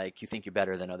 or you're like you think you're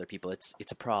better than other people. It's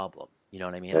a problem. You know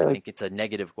what I mean? I think it's a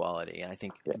negative quality, and I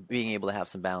think being able to have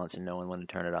some balance and knowing when to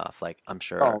turn it off. Like, I'm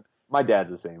sure. Oh, my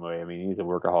dad's the same way. I mean, he's a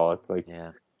workaholic. Like,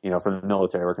 yeah. You know, from the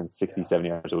military, working 60,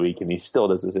 70 hours a week, and he still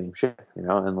does the same shit, you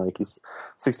know, and like he's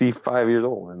 65 years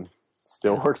old and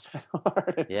still works that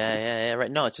hard. Yeah,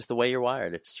 right. No, it's just the way you're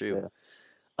wired. It's true.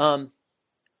 Yeah.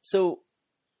 So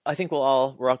I think we're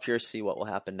all curious to see what will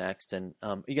happen next. And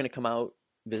are you going to come out,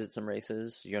 visit some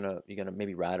races? You're gonna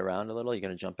maybe ride around a little? You're going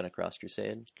to jump in a cross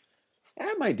crusade?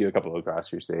 I might do a couple of cross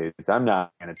crusades. I'm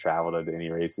not going to travel to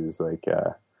any races like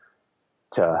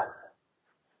to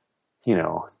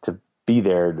be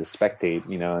there to spectate,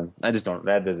 you know, and I just don't,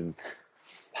 that doesn't,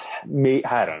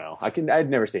 I don't know. I'd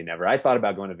never say never. I thought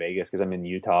about going to Vegas because I'm in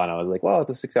Utah, and I was like, well,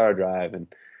 it's a 6-hour drive,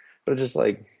 but it's just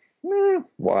like,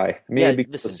 why? I mean,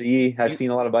 because I've seen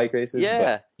a lot of bike races. Yeah,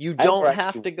 but you don't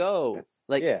have to go.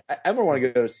 Like, yeah, I more want to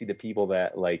go to see the people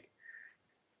that like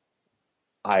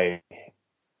I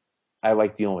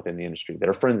like dealing with in the industry that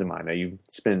are friends of mine that you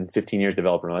spend 15 years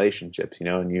developing relationships, you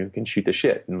know, and you can shoot the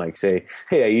shit and like say,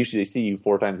 hey, I usually see you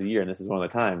 4 times a year, and this is one of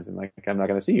the times, and like I'm not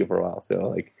going to see you for a while, so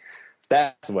like.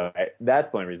 That's the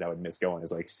only reason I would miss going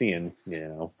is like seeing, you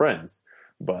know, friends.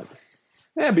 But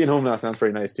being home now sounds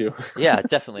pretty nice too. Yeah,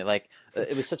 definitely. Like,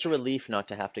 it was such a relief not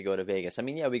to have to go to Vegas. I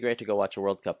mean, yeah, it'd be great to go watch a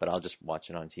World Cup, but I'll just watch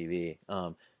it on TV.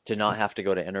 To not have to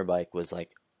go to Interbike was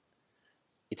like,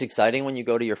 it's exciting when you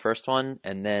go to your first one,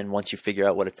 and then once you figure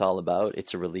out what it's all about,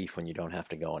 it's a relief when you don't have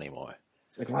to go anymore.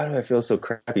 It's like, why do I feel so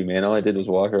crappy, man? All I did was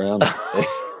walk around.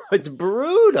 It's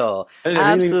brutal.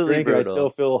 Absolutely brutal. I still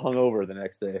feel hungover the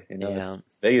next day. You know, yeah.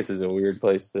 Vegas is a weird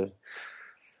place to.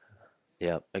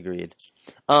 Yeah, agreed.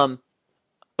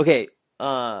 Okay.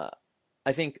 I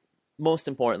think most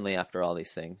importantly, after all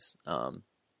these things,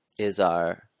 is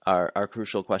our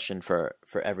crucial question for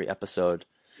every episode,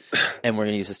 and we're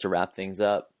going to use this to wrap things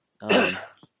up.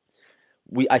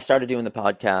 I started doing the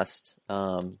podcast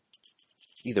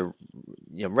either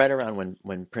right around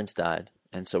when Prince died.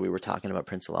 And so we were talking about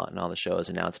Prince a lot in all the shows,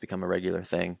 and now it's become a regular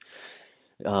thing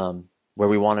where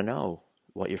we want to know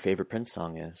what your favorite Prince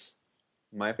song is.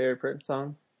 My favorite Prince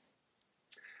song?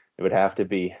 It would have to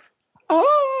be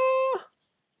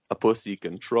A Pussy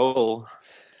Control.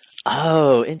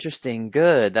 Oh, interesting.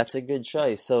 Good. That's a good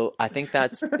choice. So I think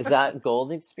is that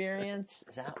Gold Experience?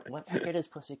 Is that, what record is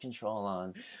Pussy Control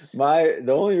on?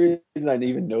 The only reason I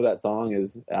even know that song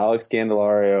is Alex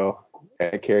Candelario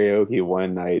at karaoke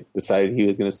one night decided he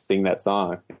was going to sing that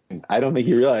song. And I don't think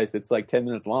he realized it's like 10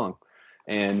 minutes long,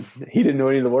 and he didn't know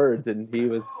any of the words, and he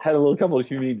had a couple of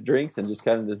too many drinks and just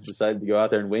kind of decided to go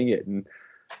out there and wing it. And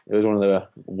it was one of the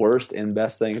worst and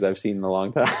best things I've seen in a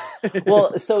long time.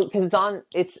 Well, so because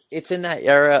it's in that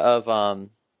era of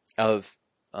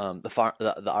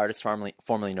the artist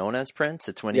formerly known as Prince.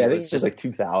 It's when he was just like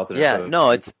 2000. Yeah,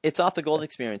 no, it's off the Gold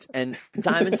Experience and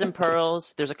Diamonds and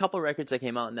Pearls. There's a couple records that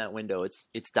came out in that window.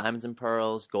 It's Diamonds and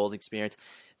Pearls, Gold Experience.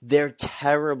 They're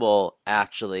terrible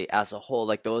actually as a whole.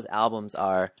 Like, those albums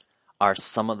are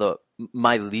some of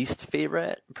my least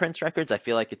favorite Prince records. I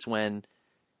feel like it's when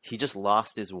he just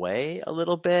lost his way a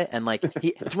little bit, and like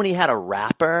it's when he had a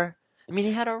rapper. I mean,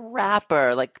 he had a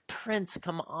rapper, like Prince,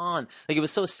 come on. Like, it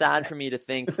was so sad for me to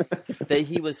think that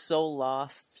he was so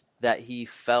lost that he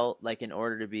felt like in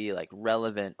order to be like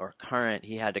relevant or current,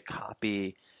 he had to copy.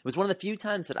 It was one of the few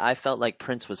times that I felt like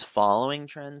Prince was following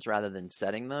trends rather than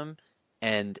setting them.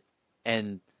 And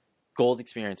Gold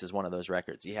Experience is one of those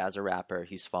records. He has a rapper.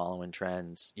 He's following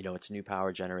trends. You know, it's New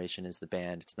Power Generation is the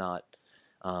band. It's not,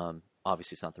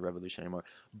 obviously it's not the Revolution anymore.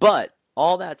 But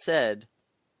all that said,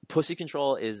 Pussy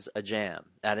Control is a jam.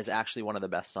 That is actually one of the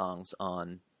best songs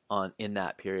on in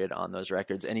that period on those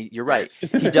records. And you're right.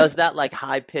 He does that like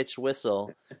high pitched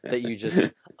whistle that you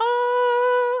just,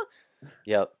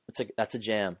 Yep, that's a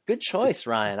jam. Good choice,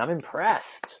 Ryan. I'm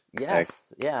impressed. Yes,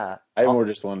 Thanks. Yeah. I more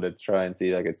just wanted to try and see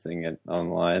if I could sing it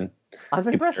online. I'm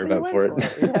impressed that you went for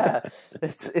it. Yeah,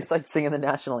 it's like singing the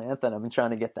national anthem. I'm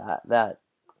trying to get that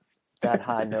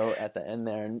high note at the end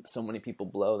there, and so many people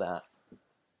blow that.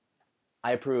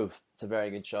 I approve. It's a very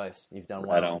good choice. You've done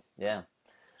well. I know. Yeah.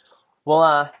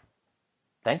 Well,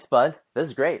 thanks, bud. This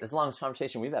is great. This is the longest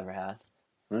conversation we've ever had.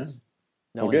 Good.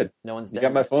 No one's dead. You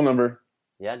got my phone number.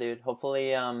 Yeah, dude.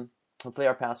 Hopefully our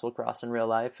paths will cross in real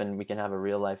life, and we can have a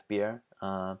real life beer.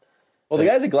 Well, the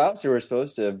guys at Gloucester were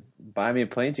supposed to buy me a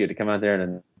plane ticket to come out there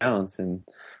and announce and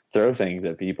throw things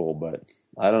at people, but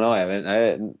I don't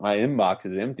know. My inbox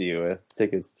is empty with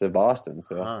tickets to Boston.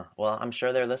 So, well, I'm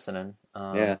sure they're listening.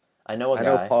 Yeah, I know I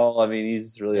know Paul. I mean,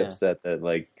 he's really upset that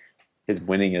like his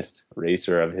winningest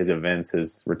racer of his events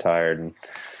has retired, and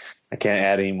I can't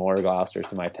add any more Gloucesters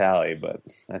to my tally, but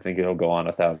I think it'll go on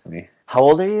without me. How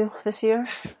old are you this year?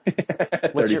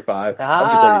 35. I'll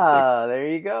be 36. There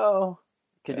you go.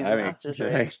 Could do the Masters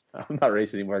race. I'm not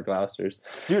racing any more Gloucesters.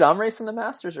 Dude, I'm racing the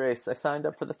Masters race. I signed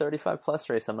up for the 35 plus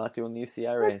race. I'm not doing the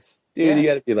UCI race. Dude, you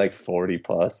got to be like 40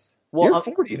 plus. Well, you're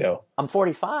 40 though. I'm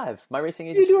 45. My racing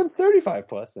age. You're doing 35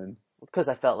 plus then. Because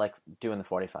I felt like doing the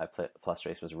 45 plus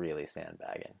race was really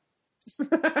sandbagging.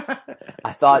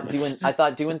 I thought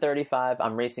doing 35.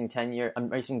 I'm racing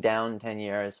down 10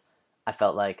 years. I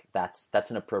felt like that's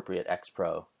an appropriate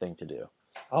ex-pro thing to do.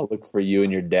 I'll look for you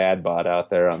and your dad bod out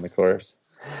there on the course.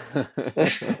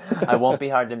 I won't be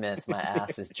hard to miss. My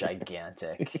ass is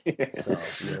gigantic. So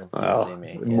you'll see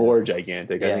me. More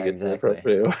gigantic. I think it's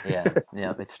appropriate.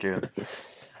 Yeah, it's true.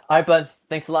 All right, bud.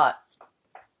 Thanks a lot.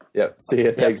 Yep. See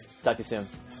you. Thanks. Talk to you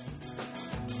soon.